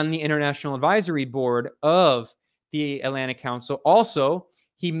only on the International Advisory Board of the Atlantic Council, also,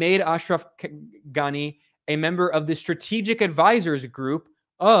 he made Ashraf Ghani a member of the Strategic Advisors Group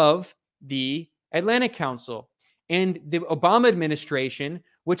of the Atlantic Council. And the Obama administration,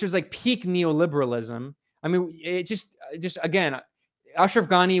 which was like peak neoliberalism, I mean, it just again, Ashraf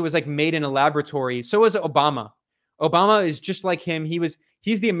Ghani was like made in a laboratory. So was Obama. Obama is just like him. He's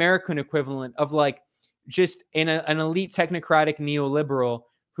the American equivalent of like just an elite technocratic neoliberal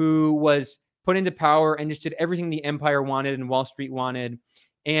who was put into power and just did everything the empire wanted and Wall Street wanted.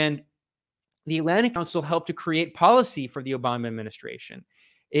 And the Atlantic Council helped to create policy for the Obama administration.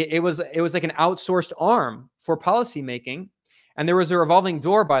 It was like an outsourced arm for policymaking. And there was a revolving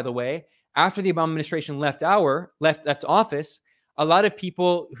door, by the way. After the Obama administration left office, a lot of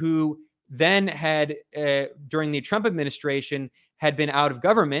people who then had, during the Trump administration, had been out of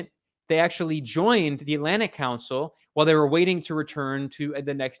government, they actually joined the Atlantic Council while they were waiting to return to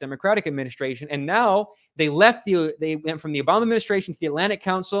the next Democratic administration. And now they went from the Obama administration to the Atlantic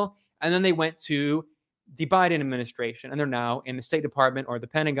Council, and then they went to the Biden administration, and they're now in the State Department or the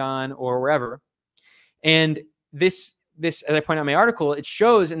Pentagon or wherever. And this, as I point out in my article, it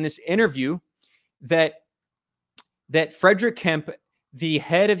shows in this interview that Frederick Kemp, the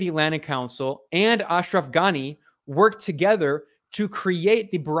head of the Atlantic Council, and Ashraf Ghani worked together to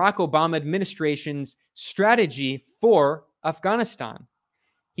create the Barack Obama administration's strategy for Afghanistan.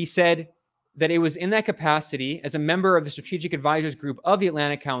 He said that it was in that capacity, as a member of the Strategic Advisors Group of the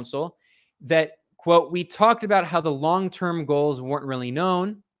Atlantic Council, that, quote, we talked about how the long-term goals weren't really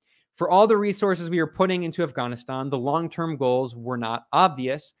known. For all the resources we were putting into Afghanistan, the long-term goals were not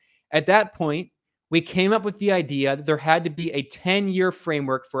obvious. At that point, we came up with the idea that there had to be a 10-year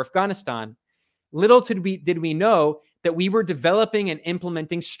framework for Afghanistan. Little did we know that we were developing and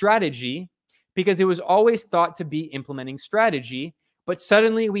implementing strategy, because it was always thought to be implementing strategy, but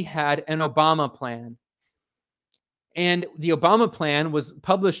suddenly we had an Obama plan. And the Obama plan was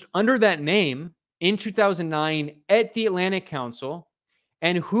published under that name in 2009 at the Atlantic Council.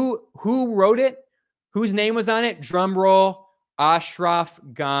 And who wrote it? Whose name was on it? Drum roll, Ashraf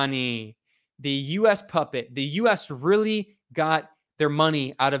Ghani, the U.S. puppet. The U.S. really got their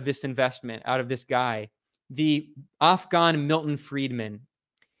money out of this investment, out of this guy, the Afghan Milton Friedman.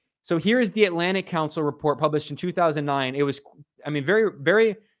 So here is the Atlantic Council report published in 2009. It was, I mean, very,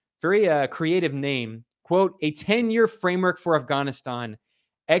 very, very creative name. Quote, a 10-year framework for Afghanistan,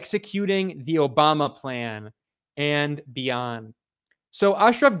 executing the Obama plan and beyond. So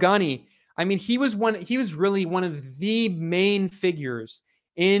Ashraf Ghani, I mean, he was really one of the main figures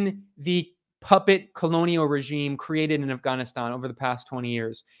in the puppet colonial regime created in Afghanistan over the past 20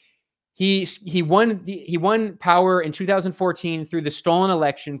 years. He won power in 2014 through the stolen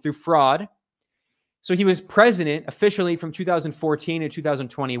election, through fraud. So he was president officially from 2014 to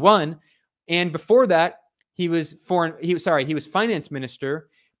 2021, and before that, he was finance minister.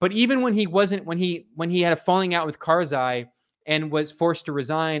 But even when he had a falling out with Karzai and was forced to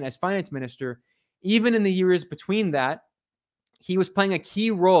resign as finance minister, even in the years between that, he was playing a key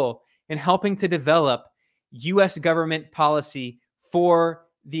role in helping to develop U.S. government policy for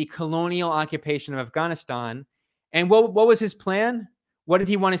the colonial occupation of Afghanistan. And what was his plan? What did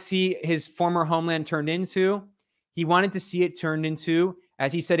he want to see his former homeland turned into? He wanted to see it turned into,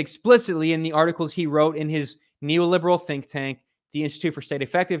 as he said explicitly in the articles he wrote in his neoliberal think tank, the Institute for State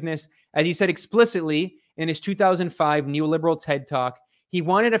Effectiveness, as he said explicitly in his 2005 neoliberal TED Talk, he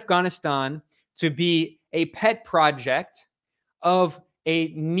wanted Afghanistan to be a pet project of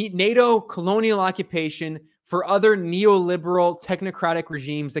a NATO colonial occupation for other neoliberal technocratic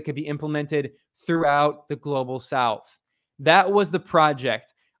regimes that could be implemented throughout the global South. That was the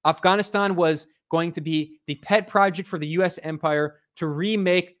project. Afghanistan was going to be the pet project for the U.S. empire to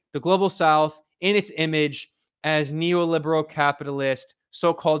remake the global South in its image as neoliberal capitalist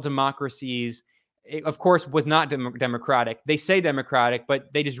so-called democracies. It, of course, was not democratic. They say democratic,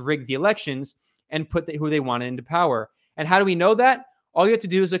 but they just rigged the elections and put who they wanted into power. And how do we know that? All you have to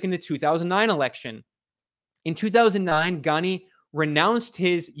do is look in the 2009 election. In 2009, Ghani renounced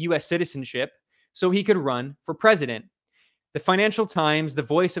his U.S. citizenship so he could run for president. The Financial Times, the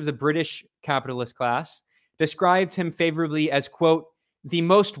voice of the British capitalist class, described him favorably as, quote, the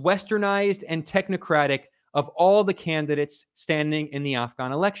most westernized and technocratic of all the candidates standing in the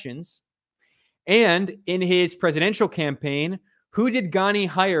Afghan elections. And in his presidential campaign, who did Ghani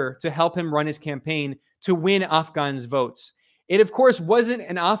hire to help him run his campaign to win Afghans' votes? It, of course, wasn't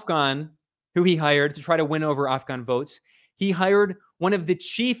an Afghan who he hired to try to win over Afghan votes. He hired one of the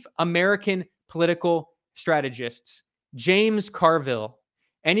chief American political strategists, James Carville.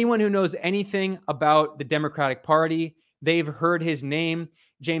 Anyone who knows anything about the Democratic Party, they've heard his name.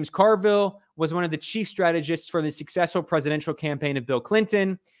 James Carville was one of the chief strategists for the successful presidential campaign of Bill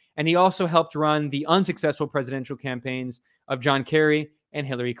Clinton, and he also helped run the unsuccessful presidential campaigns of John Kerry and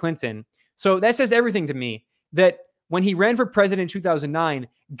Hillary Clinton. So that says everything to me, that when he ran for president in 2009,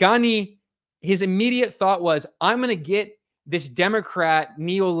 Ghani, his immediate thought was, I'm going to get this Democrat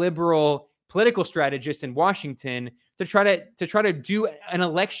neoliberal political strategist in Washington to try to do an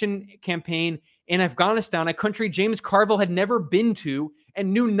election campaign in Afghanistan, a country James Carville had never been to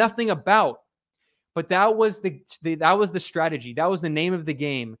and knew nothing about. But that was the strategy. That was the name of the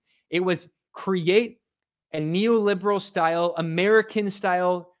game. It was create a neoliberal style, American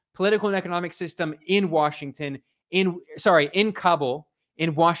style political and economic system in Washington, in Kabul,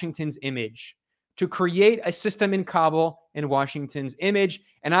 in Washington's image. To create a system in Kabul in Washington's image.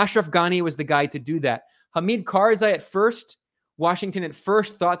 And Ashraf Ghani was the guy to do that. Washington at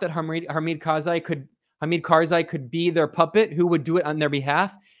first thought that Hamid Karzai could be their puppet who would do it on their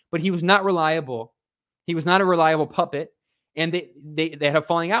behalf, but he was not reliable. He was not a reliable puppet, and they had a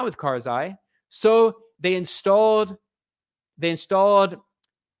falling out with Karzai. So they installed Ashraf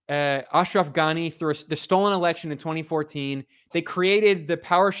Ghani through the stolen election in 2014. They created the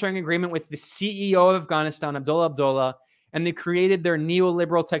power sharing agreement with the CEO of Afghanistan, Abdullah, and they created their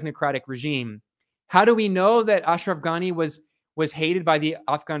neoliberal technocratic regime. How do we know that Ashraf Ghani was hated by the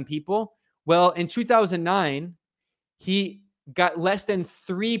Afghan people? Well, in 2009, he got less than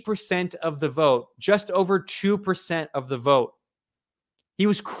 3% of the vote, just over 2% of the vote. He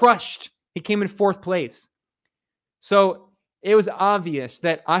was crushed. He came in fourth place. So it was obvious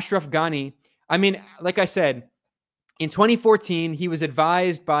that Ashraf Ghani, I mean, like I said, in 2014, he was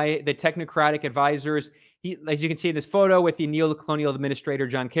advised by the technocratic advisors. He, as you can see in this photo with the neo-colonial administrator,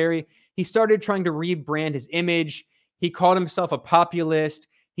 John Kerry, he started trying to rebrand his image. He called himself a populist.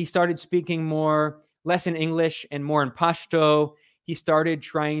 He started speaking less in English and more in Pashto. He started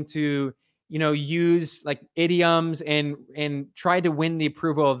trying to, use like idioms and try to win the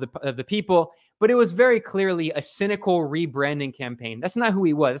approval of the people. But it was very clearly a cynical rebranding campaign. That's not who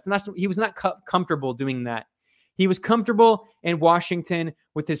he was. He was not comfortable doing that. He was comfortable in Washington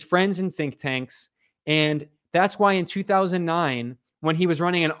with his friends in think tanks. And that's why in 2009, when he was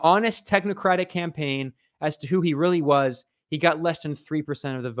running an honest technocratic campaign as to who he really was, he got less than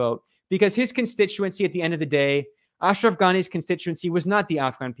 3% of the vote. Because his constituency at the end of the day, Ashraf Ghani's constituency was not the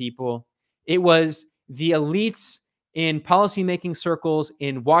Afghan people. It was the elites in policymaking circles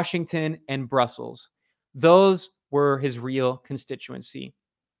in Washington and Brussels. Those were his real constituency.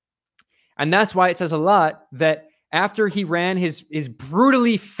 And that's why it says a lot that after he ran his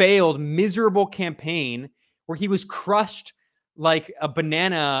brutally failed, miserable campaign where he was crushed like a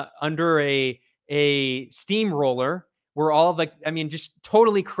banana under a steamroller, just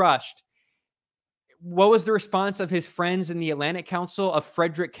totally crushed. What was the response of his friends in the Atlantic Council, of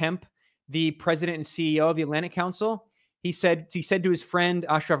Frederick Kemp, the president and CEO of the Atlantic Council? He said to his friend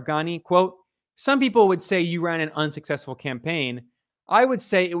Ashraf Ghani, quote, "Some people would say you ran an unsuccessful campaign. I would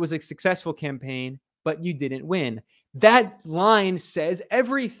say it was a successful campaign, but you didn't win." That line says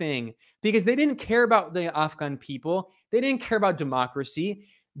everything, because they didn't care about the Afghan people. They didn't care about democracy.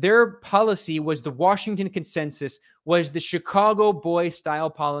 Their policy was the Washington Consensus, was the Chicago boy style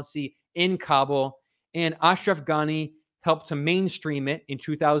policy in Kabul. And Ashraf Ghani helped to mainstream it in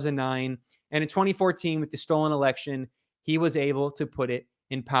 2009. And in 2014, with the stolen election, he was able to put it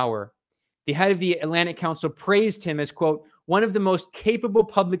in power. The head of the Atlantic Council praised him as, quote, one of the most capable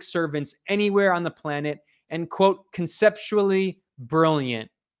public servants anywhere on the planet, and, quote, conceptually brilliant.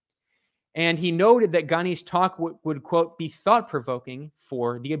 And he noted that Ghani's talk would, quote, be thought-provoking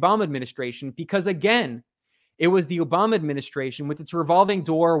for the Obama administration, because, again, it was the Obama administration with its revolving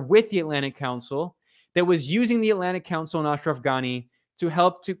door with the Atlantic Council that was using the Atlantic Council and Ashraf Ghani to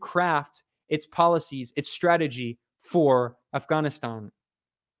help to craft its policies, its strategy for Afghanistan.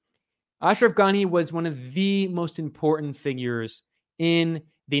 Ashraf Ghani was one of the most important figures in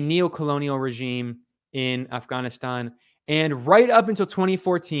the neo-colonial regime in Afghanistan. And right up until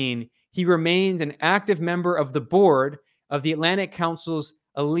 2014, he remained an active member of the board of the Atlantic Council's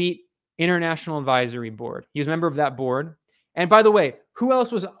elite International Advisory Board. He was a member of that board. And by the way, who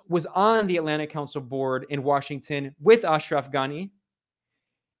else was on the Atlantic Council board in Washington with Ashraf Ghani?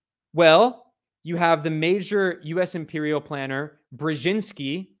 Well, you have the major U.S. imperial planner,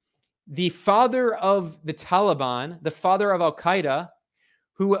 Brzezinski, the father of the Taliban, the father of al-Qaeda,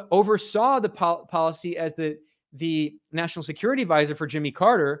 who oversaw the policy as the national security advisor for Jimmy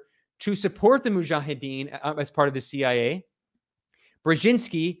Carter to support the Mujahideen as part of the CIA.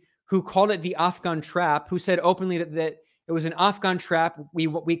 Brzezinski, who called it the Afghan trap, who said openly that it was an Afghan trap.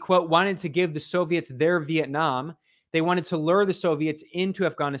 We quote, wanted to give the Soviets their Vietnam. They wanted to lure the Soviets into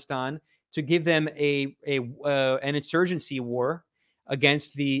Afghanistan to give them an insurgency war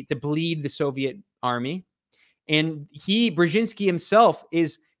to bleed the Soviet army. And Brzezinski himself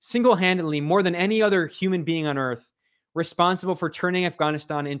is single-handedly, more than any other human being on earth, responsible for turning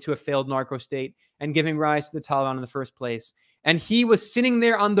Afghanistan into a failed narco state and giving rise to the Taliban in the first place. And he was sitting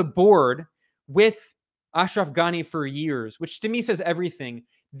there on the board with Ashraf Ghani for years, which to me says everything.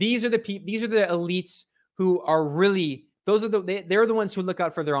 These are the elites who are really, they're the ones who look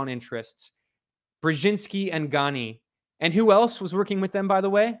out for their own interests. Brzezinski and Ghani. And who else was working with them, by the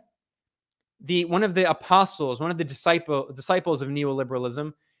way? One of the apostles, one of the disciples of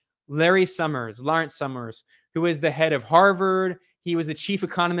neoliberalism, Lawrence Summers, who is the head of Harvard. He was the chief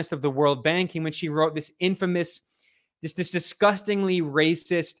economist of the World Bank, in which he wrote this infamous, this disgustingly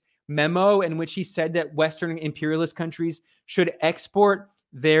racist memo in which he said that Western imperialist countries should export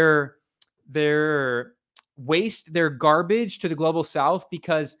their waste, their garbage to the global South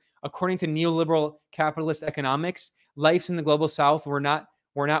because, according to neoliberal capitalist economics, lives in the global South were not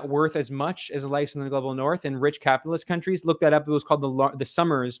worth as much as the lives in the global North in rich capitalist countries. Look that up. It was called the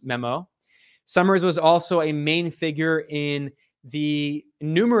Summers memo. Summers was also a main figure in the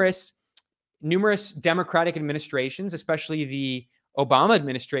numerous Democratic administrations, especially the Obama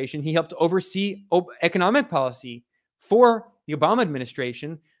administration. He helped oversee economic policy for the Obama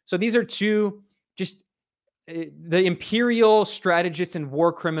administration. So these are two, just the imperial strategist and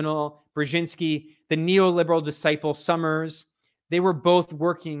war criminal, Brzezinski, the neoliberal disciple, Summers. They were both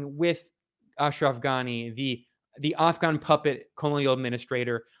working with Ashraf Ghani, the Afghan puppet colonial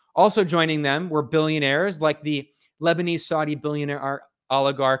administrator. Also joining them were billionaires like the Lebanese Saudi billionaire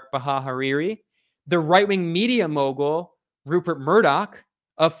oligarch Baha Hariri, the right-wing media mogul Rupert Murdoch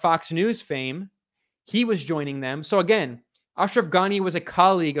of Fox News fame. He was joining them. So again, Ashraf Ghani was a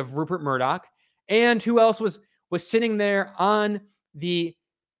colleague of Rupert Murdoch. And who else was sitting there on the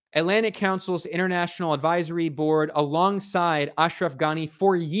Atlantic Council's International Advisory Board alongside Ashraf Ghani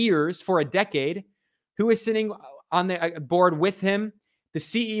for years, for a decade? Who is sitting on the board with him? The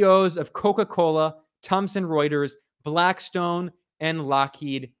CEOs of Coca-Cola, Thomson Reuters, Blackstone, and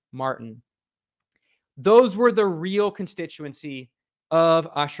Lockheed Martin. Those were the real constituency of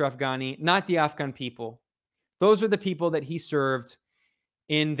Ashraf Ghani, not the Afghan people. Those are the people that he served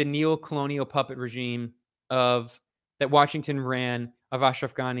in the neo-colonial puppet regime that Washington ran of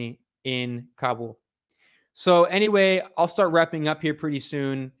Ashraf Ghani in Kabul. So anyway, I'll start wrapping up here pretty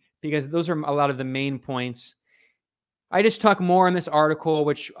soon because those are a lot of the main points. I just talk more in this article,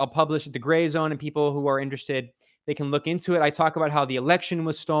 which I'll publish at the Grayzone, and people who are interested, they can look into it. I talk about how the election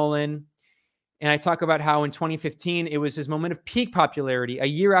was stolen. And I talk about how in 2015, it was his moment of peak popularity. A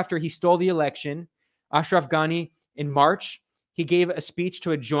year after he stole the election, Ashraf Ghani, in March, he gave a speech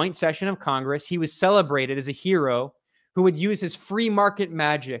to a joint session of Congress. He was celebrated as a hero who would use his free market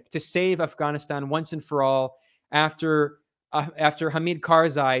magic to save Afghanistan once and for all after Hamid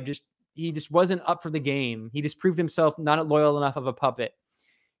Karzai he just wasn't up for the game. He just proved himself not loyal enough of a puppet.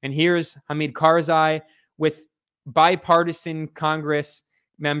 And here's Hamid Karzai with bipartisan Congress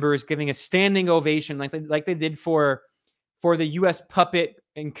members giving a standing ovation like they did for the U.S. puppet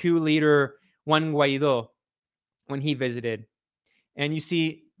and coup leader Juan Guaido when he visited. And you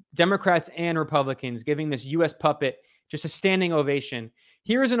see Democrats and Republicans giving this U.S. puppet just a standing ovation.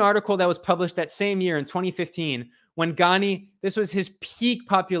 Here's an article that was published that same year in 2015 when Ghani, this was his peak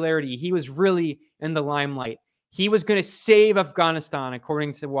popularity. He was really in the limelight. He was going to save Afghanistan,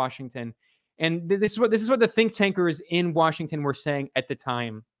 according to Washington. And this is what the think tankers in Washington were saying at the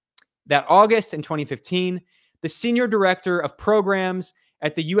time. That August in 2015, the senior director of programs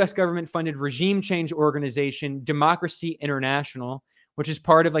at the U.S. government-funded regime change organization, Democracy International, which is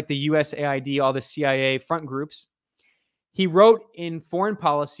part of like the USAID, all the CIA front groups, he wrote in Foreign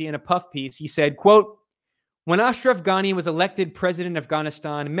Policy in a puff piece, he said, quote, "When Ashraf Ghani was elected president of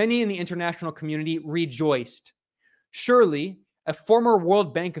Afghanistan, many in the international community rejoiced. Surely, a former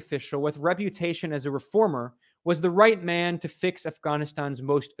World Bank official with reputation as a reformer was the right man to fix Afghanistan's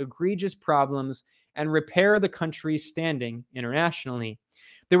most egregious problems and repair the country's standing internationally.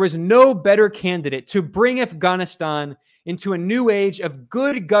 There was no better candidate to bring Afghanistan into a new age of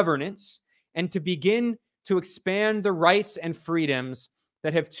good governance and to begin to expand the rights and freedoms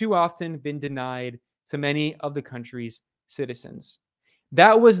that have too often been denied to many of the country's citizens.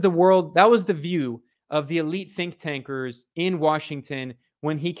 That was the world, that was the view of the elite think tankers in Washington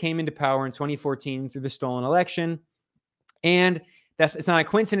when he came into power in 2014 through the stolen election. And it's not a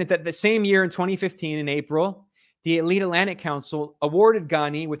coincidence that the same year in 2015, in April, the Elite Atlantic Council awarded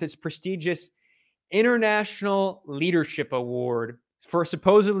Ghani with its prestigious International Leadership Award for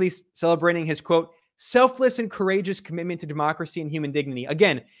supposedly celebrating his, quote, selfless and courageous commitment to democracy and human dignity.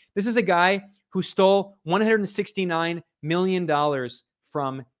 Again, this is a guy who stole $169 million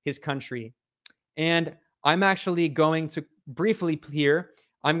from his country. And I'm actually going to briefly here,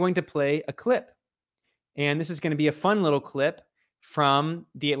 I'm going to play a clip. And this is going to be a fun little clip from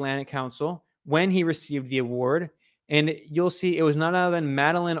the Atlantic Council when he received the award. And you'll see it was none other than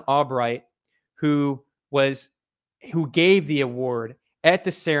Madeleine Albright who gave the award at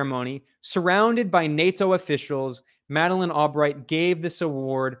the ceremony. Surrounded by NATO officials, Madeleine Albright gave this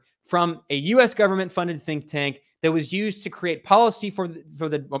award from a U.S. government-funded think tank that was used to create policy for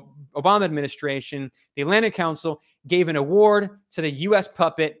the Obama administration. The Atlantic Council gave an award to the U.S.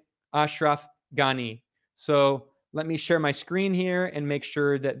 puppet, Ashraf Ghani. So let me share my screen here and make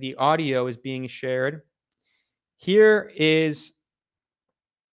sure that the audio is being shared. This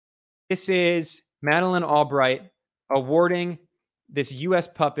is Madeleine Albright awarding this U.S.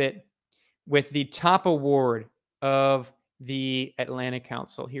 puppet with the top award of the Atlantic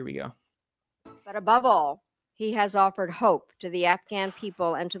Council. Here we go. But above all, he has offered hope to the Afghan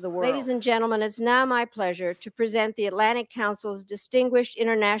people and to the world. Ladies and gentlemen, it's now my pleasure to present the Atlantic Council's Distinguished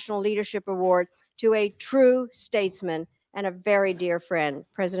International Leadership Award to a true statesman and a very dear friend,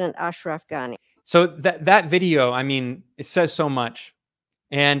 President Ashraf Ghani. So that video, I mean, it says so much.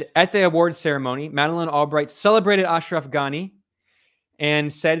 And at the award ceremony, Madeleine Albright celebrated Ashraf Ghani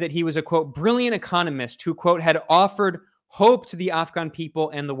and said that he was a, quote, brilliant economist who, quote, had offered hope to the Afghan people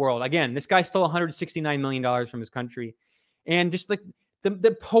and the world. Again, this guy stole $169 million from his country. And just like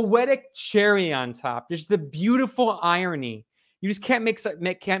the poetic cherry on top, just the beautiful irony. You just can't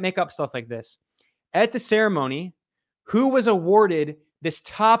make up stuff like this. At the ceremony, who was awarded this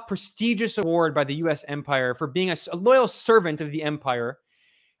top prestigious award by the U.S. empire for being a loyal servant of the empire?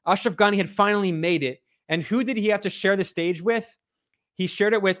 Ashraf Ghani had finally made it. And who did he have to share the stage with? He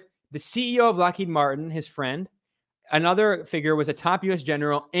shared it with the CEO of Lockheed Martin, his friend. Another figure was a top U.S.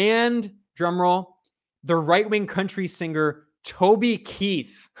 general and, drumroll, the right-wing country singer Toby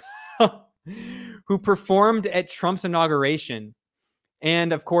Keith, who performed at Trump's inauguration.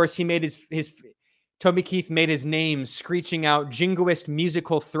 And, of course, he made Toby Keith made his name screeching out jingoist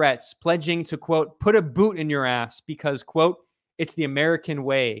musical threats, pledging to, quote, put a boot in your ass because, quote, it's the American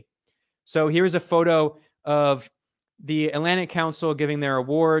way. So here's a photo of the Atlantic Council giving their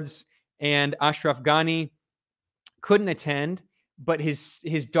awards, and Ashraf Ghani couldn't attend, but his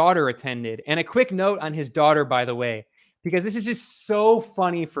daughter attended. And a quick note on his daughter, by the way, because this is just so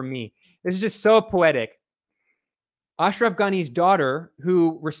funny for me. This is just so poetic. Ashraf Ghani's daughter,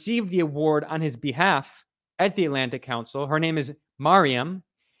 who received the award on his behalf at the Atlantic Council, her name is Mariam.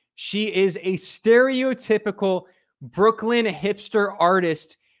 She is a stereotypical Brooklyn hipster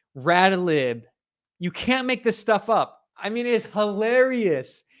artist, rad-lib. You can't make this stuff up. I mean, it's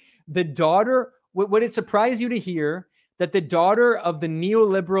hilarious. The daughter, would it surprise you to hear that the daughter of the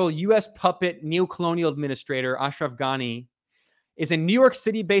neoliberal U.S. puppet neocolonial administrator, Ashraf Ghani, is a New York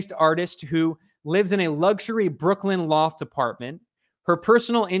City-based artist who lives in a luxury Brooklyn loft apartment. Her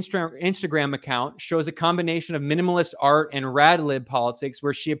personal Instagram account shows a combination of minimalist art and rad-lib politics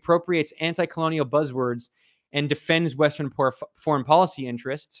where she appropriates anti-colonial buzzwords and defends Western foreign policy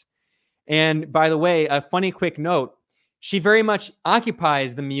interests. And by the way, a funny quick note, she very much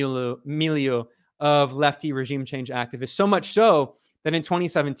occupies the milieu of lefty regime change activists, so much so that in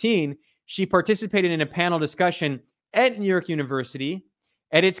 2017, she participated in a panel discussion at New York University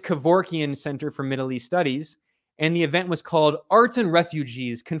at its Kevorkian Center for Middle East Studies. And the event was called Art and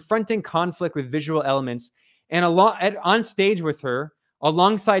Refugees, Confronting Conflict with Visual Elements. And on stage with her,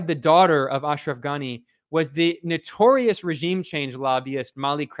 alongside the daughter of Ashraf Ghani, was the notorious regime change lobbyist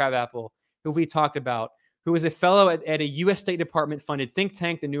Molly Crabapple, who we talked about, who was a fellow at a U.S. State Department-funded think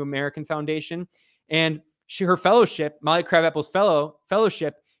tank, the New American Foundation. And her fellowship, Molly Crabapple's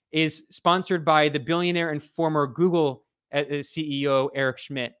fellowship, is sponsored by the billionaire and former Google CEO Eric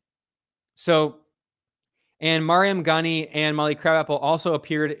Schmidt. So, and Mariam Ghani and Molly Crabapple also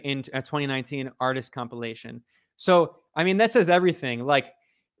appeared in a 2019 artist compilation. So, I mean, that says everything. Like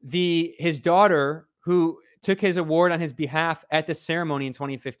his daughter, who took his award on his behalf at the ceremony in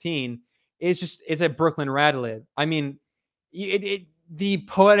 2015, is a Brooklyn rad-lib. I mean, The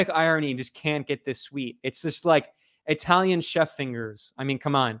poetic irony just can't get this sweet. It's just like Italian chef fingers. I mean,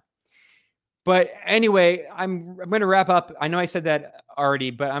 come on. But anyway, I'm going to wrap up. I know I said that already,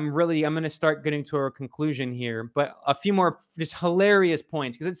 but I'm going to start getting to a conclusion here. But a few more just hilarious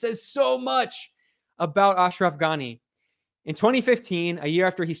points, because it says so much about Ashraf Ghani. In 2015, a year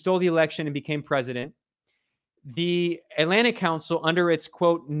after he stole the election and became president, the Atlantic Council, under its,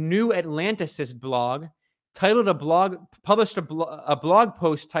 quote, New Atlanticist blog, published a blog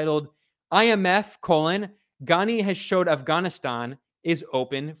post titled IMF, Ghani has showed Afghanistan is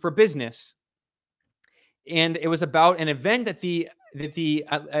open for business. And it was about an event that the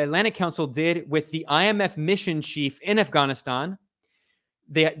Atlantic Council did with the IMF mission chief in Afghanistan,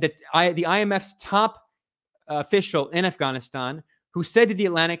 the IMF's top official in Afghanistan, who said to the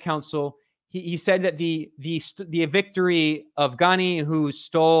Atlantic Council, he said that the victory of Ghani, who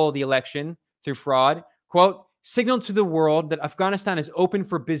stole the election through fraud, quote, signaled to the world that Afghanistan is open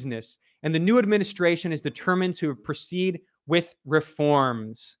for business and the new administration is determined to proceed with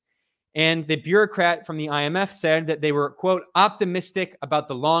reforms. And the bureaucrat from the IMF said that they were, quote, optimistic about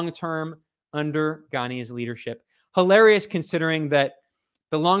the long term under Ghani's leadership. Hilarious, considering that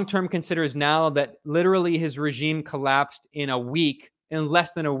the long term considers now that literally his regime collapsed in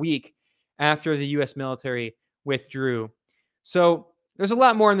less than a week after the U.S. military withdrew. So there's a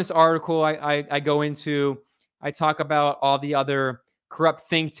lot more in this article I go into. I talk about all the other corrupt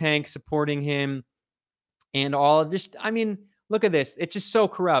think tanks supporting him and all of this. I mean, look at this. It's just so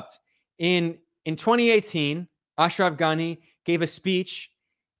corrupt. In 2018, Ashraf Ghani gave a speech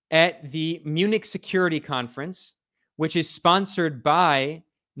at the Munich Security Conference, which is sponsored by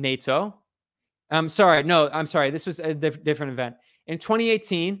NATO. This was a different event. In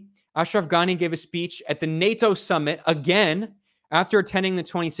 2018, Ashraf Ghani gave a speech at the NATO summit again after attending the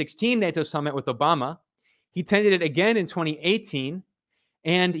 2016 NATO summit with Obama. He attended it again in 2018,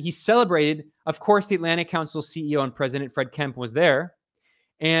 and he celebrated, of course, the Atlantic Council CEO and President Fred Kemp was there.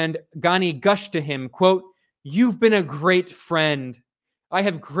 And Ghani gushed to him, quote, you've been a great friend. I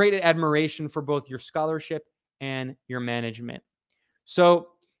have great admiration for both your scholarship and your management. So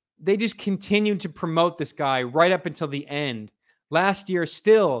they just continued to promote this guy right up until the end. Last year,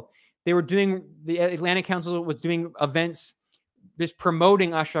 still, the Atlantic Council was doing events just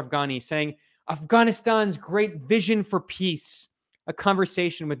promoting Ashraf Ghani, saying, Afghanistan's great vision for peace, a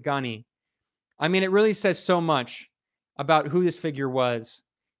conversation with Ghani. I mean, it really says so much about who this figure was.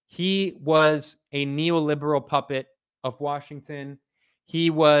 He was a neoliberal puppet of Washington. He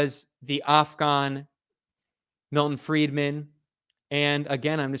was the Afghan Milton Friedman. And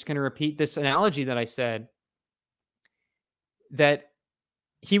again, I'm just going to repeat this analogy that I said, that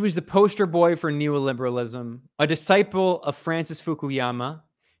he was the poster boy for neoliberalism, a disciple of Francis Fukuyama,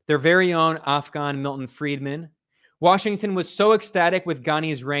 their very own Afghan Milton Friedman. Washington was so ecstatic with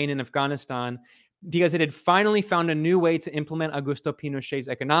Ghani's reign in Afghanistan because it had finally found a new way to implement Augusto Pinochet's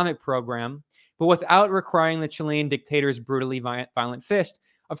economic program, but without requiring the Chilean dictator's brutally violent fist.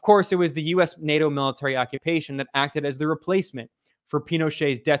 Of course, it was the U.S. NATO military occupation that acted as the replacement for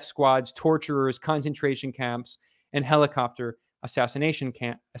Pinochet's death squads, torturers, concentration camps, and helicopter assassinations.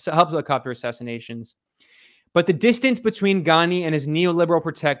 But the distance between Ghani and his neoliberal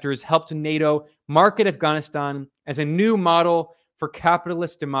protectors helped NATO market Afghanistan as a new model for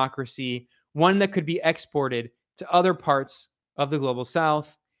capitalist democracy, one that could be exported to other parts of the global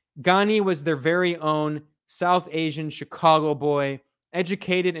South. Ghani was their very own South Asian Chicago boy,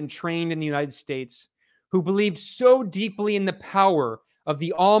 educated and trained in the United States, who believed so deeply in the power of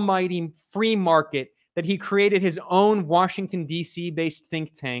the almighty free market that he created his own Washington, D.C.-based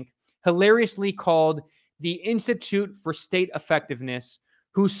think tank, hilariously called the Institute for State Effectiveness,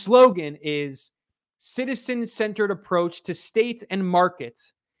 whose slogan is citizen-centered approach to state and market,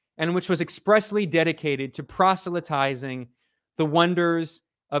 and which was expressly dedicated to proselytizing the wonders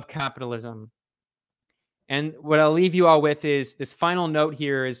of capitalism. And what I'll leave you all with is this final note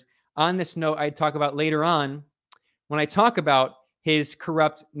here is, on this note, I talk about later on, when I talk about his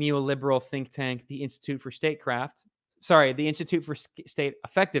corrupt neoliberal think tank, the Institute for State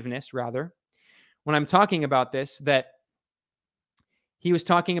Effectiveness, rather. When I'm talking about this, that he was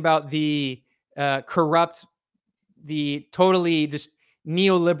talking about the totally just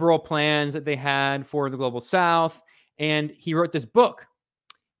neoliberal plans that they had for the global South. And he wrote this book.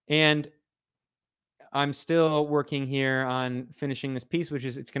 And I'm still working here on finishing this piece,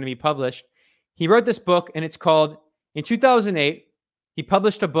 it's going to be published. He wrote this book, and it's called, in 2008, he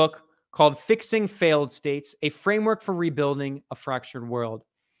published a book called Fixing Failed States, A Framework for Rebuilding a Fractured World.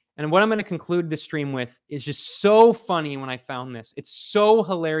 And what I'm going to conclude this stream with is just so funny when I found this. It's so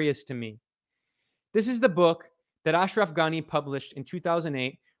hilarious to me. This is the book that Ashraf Ghani published in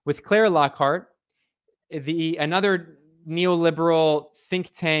 2008 with Claire Lockhart, another neoliberal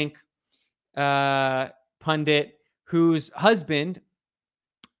think tank pundit whose husband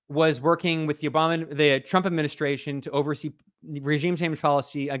was working with the Trump administration to oversee regime change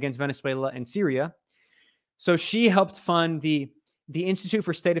policy against Venezuela and Syria. So she helped fund the Institute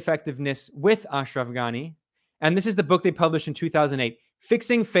for State Effectiveness with Ashraf Ghani. And this is the book they published in 2008,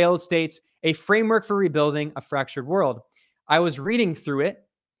 Fixing Failed States, A Framework for Rebuilding a Fractured World. I was reading through it,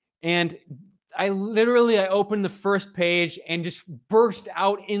 and I opened the first page and just burst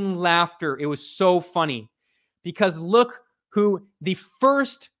out in laughter. It was so funny because look who the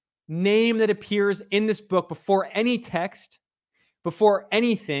first name that appears in this book before any text, before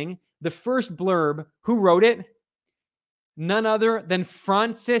anything, the first blurb, who wrote it? None other than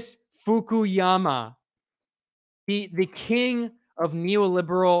Francis Fukuyama, the king of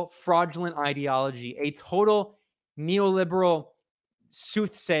neoliberal fraudulent ideology, a total neoliberal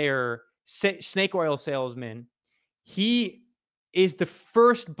soothsayer, snake oil salesman. He is the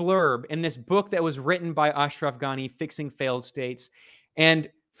first blurb in this book that was written by Ashraf Ghani, Fixing Failed States. And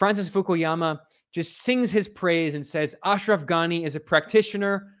Francis Fukuyama just sings his praise and says, Ashraf Ghani is a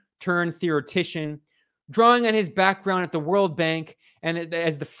practitioner turned theoretician, drawing on his background at the World Bank and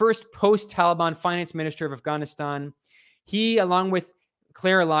as the first post-Taliban finance minister of Afghanistan. He, along with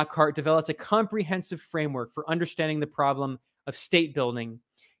Claire Lockhart, developed a comprehensive framework for understanding the problem of state building.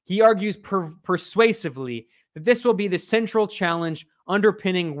 He argues persuasively that this will be the central challenge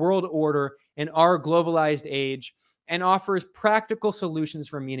underpinning world order in our globalized age and offers practical solutions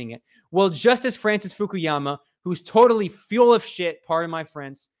for meeting it. Well, just as Francis Fukuyama, who's totally full of shit, pardon my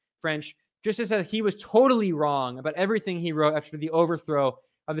French, just as he was totally wrong about everything he wrote after the overthrow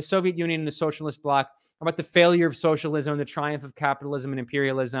of the Soviet Union and the socialist bloc, about the failure of socialism and the triumph of capitalism and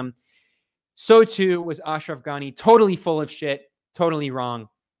imperialism, so too was Ashraf Ghani, totally full of shit, totally wrong.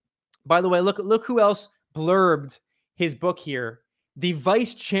 By the way, look who else blurbed his book here. The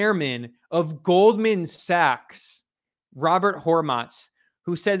vice chairman of Goldman Sachs, Robert Hormats,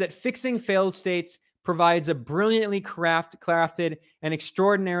 who said that Fixing Failed States provides a brilliantly crafted and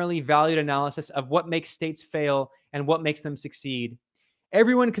extraordinarily valued analysis of what makes states fail and what makes them succeed.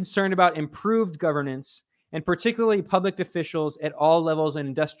 Everyone concerned about improved governance, and particularly public officials at all levels in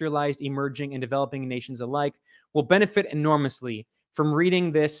industrialized, emerging, and developing nations alike, will benefit enormously from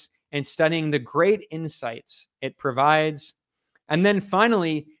reading this and studying the great insights it provides. And then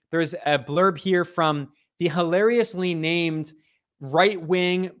finally, there's a blurb here from the hilariously named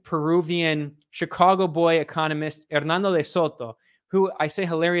right-wing Peruvian Chicago boy economist Hernando de Soto, who I say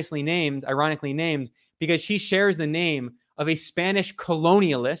hilariously named, ironically named, because she shares the name of a Spanish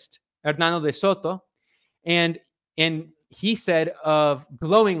colonialist, Hernando de Soto. And he said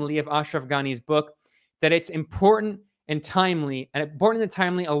glowingly of Ashraf Ghani's book that it's important and timely, an important and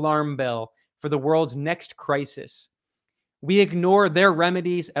timely alarm bell for the world's next crisis. We ignore their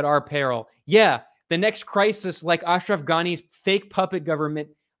remedies at our peril. Yeah, the next crisis, like Ashraf Ghani's fake puppet government,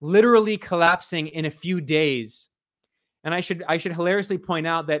 literally collapsing in a few days. And I should hilariously point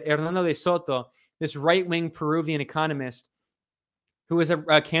out that Hernando de Soto, this right-wing Peruvian economist, who was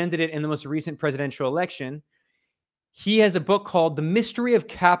a candidate in the most recent presidential election, he has a book called The Mystery of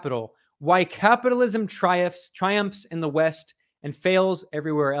Capital: Why Capitalism Triumphs in the West and Fails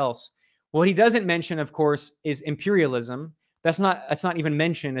Everywhere Else. What he doesn't mention, of course, is imperialism. That's not even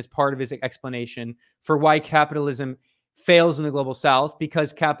mentioned as part of his explanation for why capitalism fails in the global South,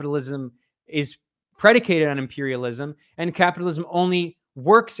 because capitalism is predicated on imperialism, and capitalism only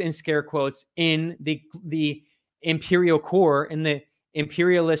works, in scare quotes, in the imperial core, in the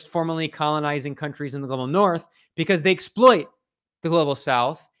imperialist, formerly colonizing countries in the global North, because they exploit the global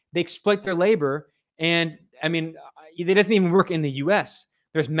South. They exploit their labor. And I mean, it doesn't even work in the US.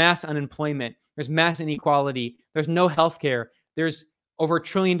 There's mass unemployment. There's mass inequality. There's no healthcare. There's over $1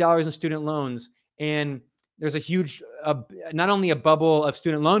 trillion in student loans. And there's a huge, not only a bubble of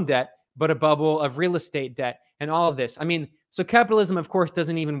student loan debt, but a bubble of real estate debt and all of this. I mean, so capitalism, of course,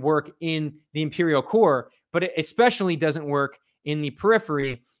 doesn't even work in the imperial core, but it especially doesn't work in the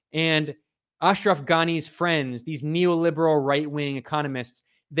periphery. And Ashraf Ghani's friends, these neoliberal right-wing economists,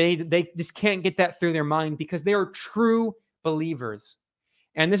 they just can't get that through their mind because they are true believers.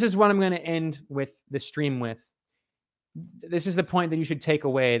 And this is what I'm going to end with the stream with. This is the point that you should take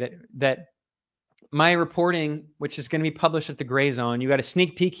away, that my reporting, which is going to be published at the Grayzone, you got a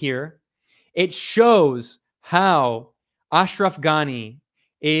sneak peek here. It shows how Ashraf Ghani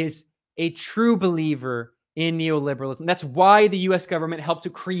is a true believer in neoliberalism. That's why the US government helped to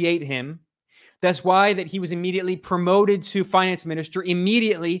create him. That's why that he was immediately promoted to finance minister,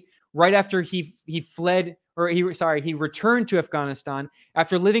 immediately right after he fled he returned to Afghanistan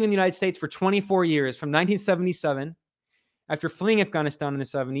after living in the United States for 24 years, from 1977. After fleeing Afghanistan in the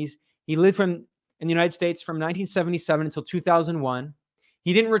 70s, he lived in the United States from 1977 until 2001.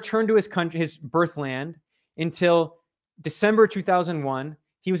 He didn't return to his country, his birthland, until December 2001.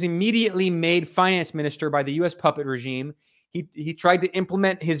 He was immediately made finance minister by the U.S. puppet regime. He tried to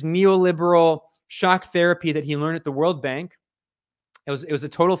implement his neoliberal shock therapy that he learned at the World Bank. It was a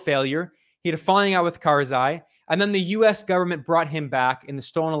total failure. He had a falling out with Karzai, and then the U.S. government brought him back in the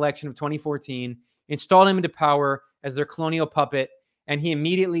stolen election of 2014, installed him into power as their colonial puppet, and he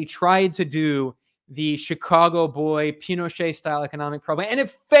immediately tried to do the Chicago boy Pinochet-style economic program, and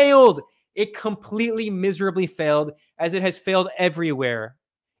it failed. It completely miserably failed, as it has failed everywhere.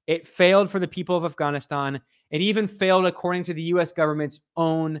 It failed for the people of Afghanistan. It even failed according to the U.S. government's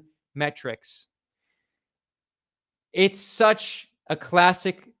own metrics. It's such a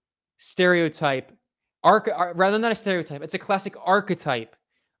classic stereotype, rather than a stereotype, it's a classic archetype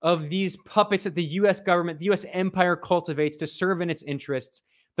of these puppets that the U.S. government, the U.S. empire cultivates to serve in its interests.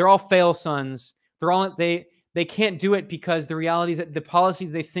 They're all fail sons. They can't do it because the reality is that the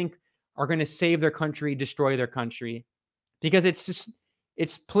policies they think are going to save their country destroy their country, because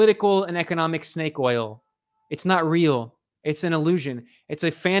it's political and economic snake oil. It's not real. It's an illusion. It's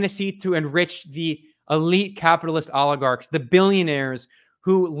a fantasy to enrich the elite capitalist oligarchs, the billionaires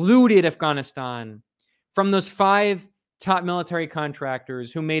who looted Afghanistan from those 5 top military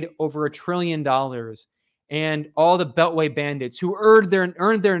contractors who made over $1 trillion, and all the Beltway bandits who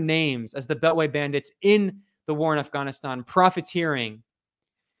earned their names as the Beltway bandits in the war in Afghanistan, profiteering.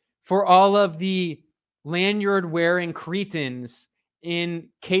 For all of the lanyard-wearing cretins on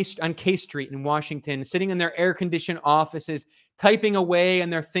K Street in Washington, sitting in their air-conditioned offices, typing away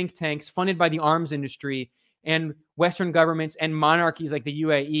in their think tanks funded by the arms industry and Western governments and monarchies like the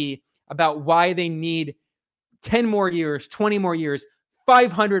UAE about why they need 10 more years, 20 more years,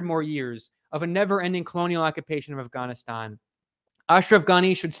 500 more years of a never-ending colonial occupation of Afghanistan. Ashraf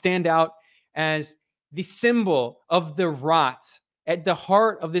Ghani should stand out as the symbol of the rot at the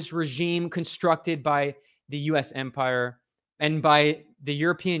heart of this regime constructed by the U.S. empire and by the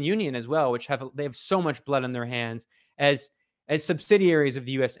European Union as well, which they have so much blood on their hands as subsidiaries of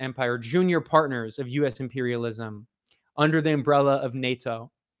the U.S. empire, junior partners of U.S. imperialism under the umbrella of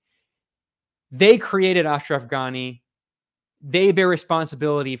NATO. They created Ashraf Ghani. They bear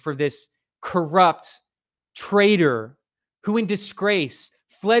responsibility for this corrupt traitor who, in disgrace,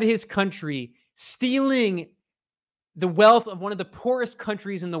 fled his country, stealing the wealth of one of the poorest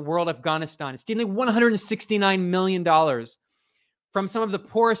countries in the world, Afghanistan, stealing $169 million from some of the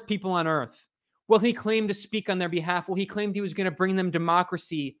poorest people on earth. Well, he claimed to speak on their behalf. Well, he claimed he was going to bring them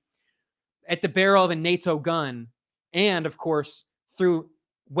democracy at the barrel of a NATO gun. And, of course, through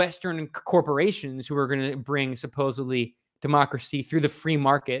Western corporations who were going to bring supposedly democracy through the free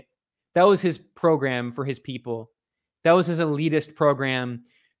market. That was his program for his people. That was his elitist program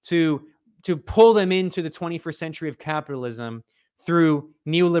to pull them into the 21st century of capitalism through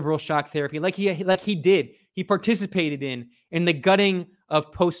neoliberal shock therapy, like he did. He participated in the gutting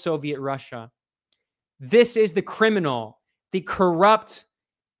of post-Soviet Russia. This is the criminal, the corrupt,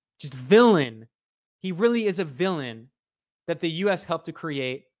 just villain. He really is a villain that the U.S. helped to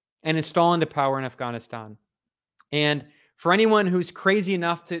create and install into power in Afghanistan. And for anyone who's crazy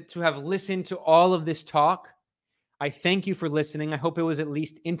enough to have listened to all of this talk, I thank you for listening. I hope it was at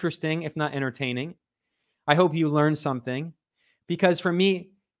least interesting, if not entertaining. I hope you learned something, because for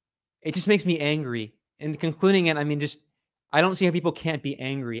me, it just makes me angry. And concluding it, I don't see how people can't be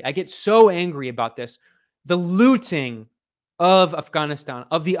angry. I get so angry about this. The looting of Afghanistan,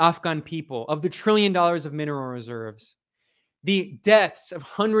 of the Afghan people, of the $1 trillion of mineral reserves, the deaths of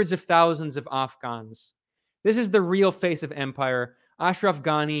hundreds of thousands of Afghans. This is the real face of empire. Ashraf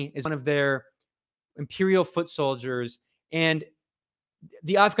Ghani is one of their imperial foot soldiers, and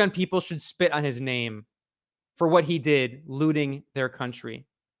the Afghan people should spit on his name for what he did, looting their country.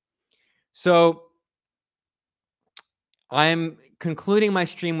 So I'm concluding my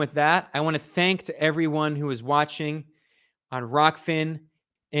stream with that. I want to thank to everyone who is watching on Rockfin,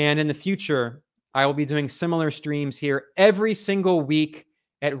 and in the future, I will be doing similar streams here every single week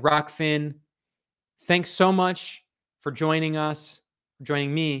at Rockfin. Thanks so much for joining us, for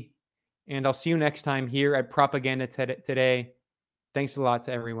joining me, and I'll see you next time here at Propaganda Today. Thanks a lot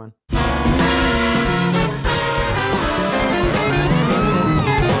to everyone.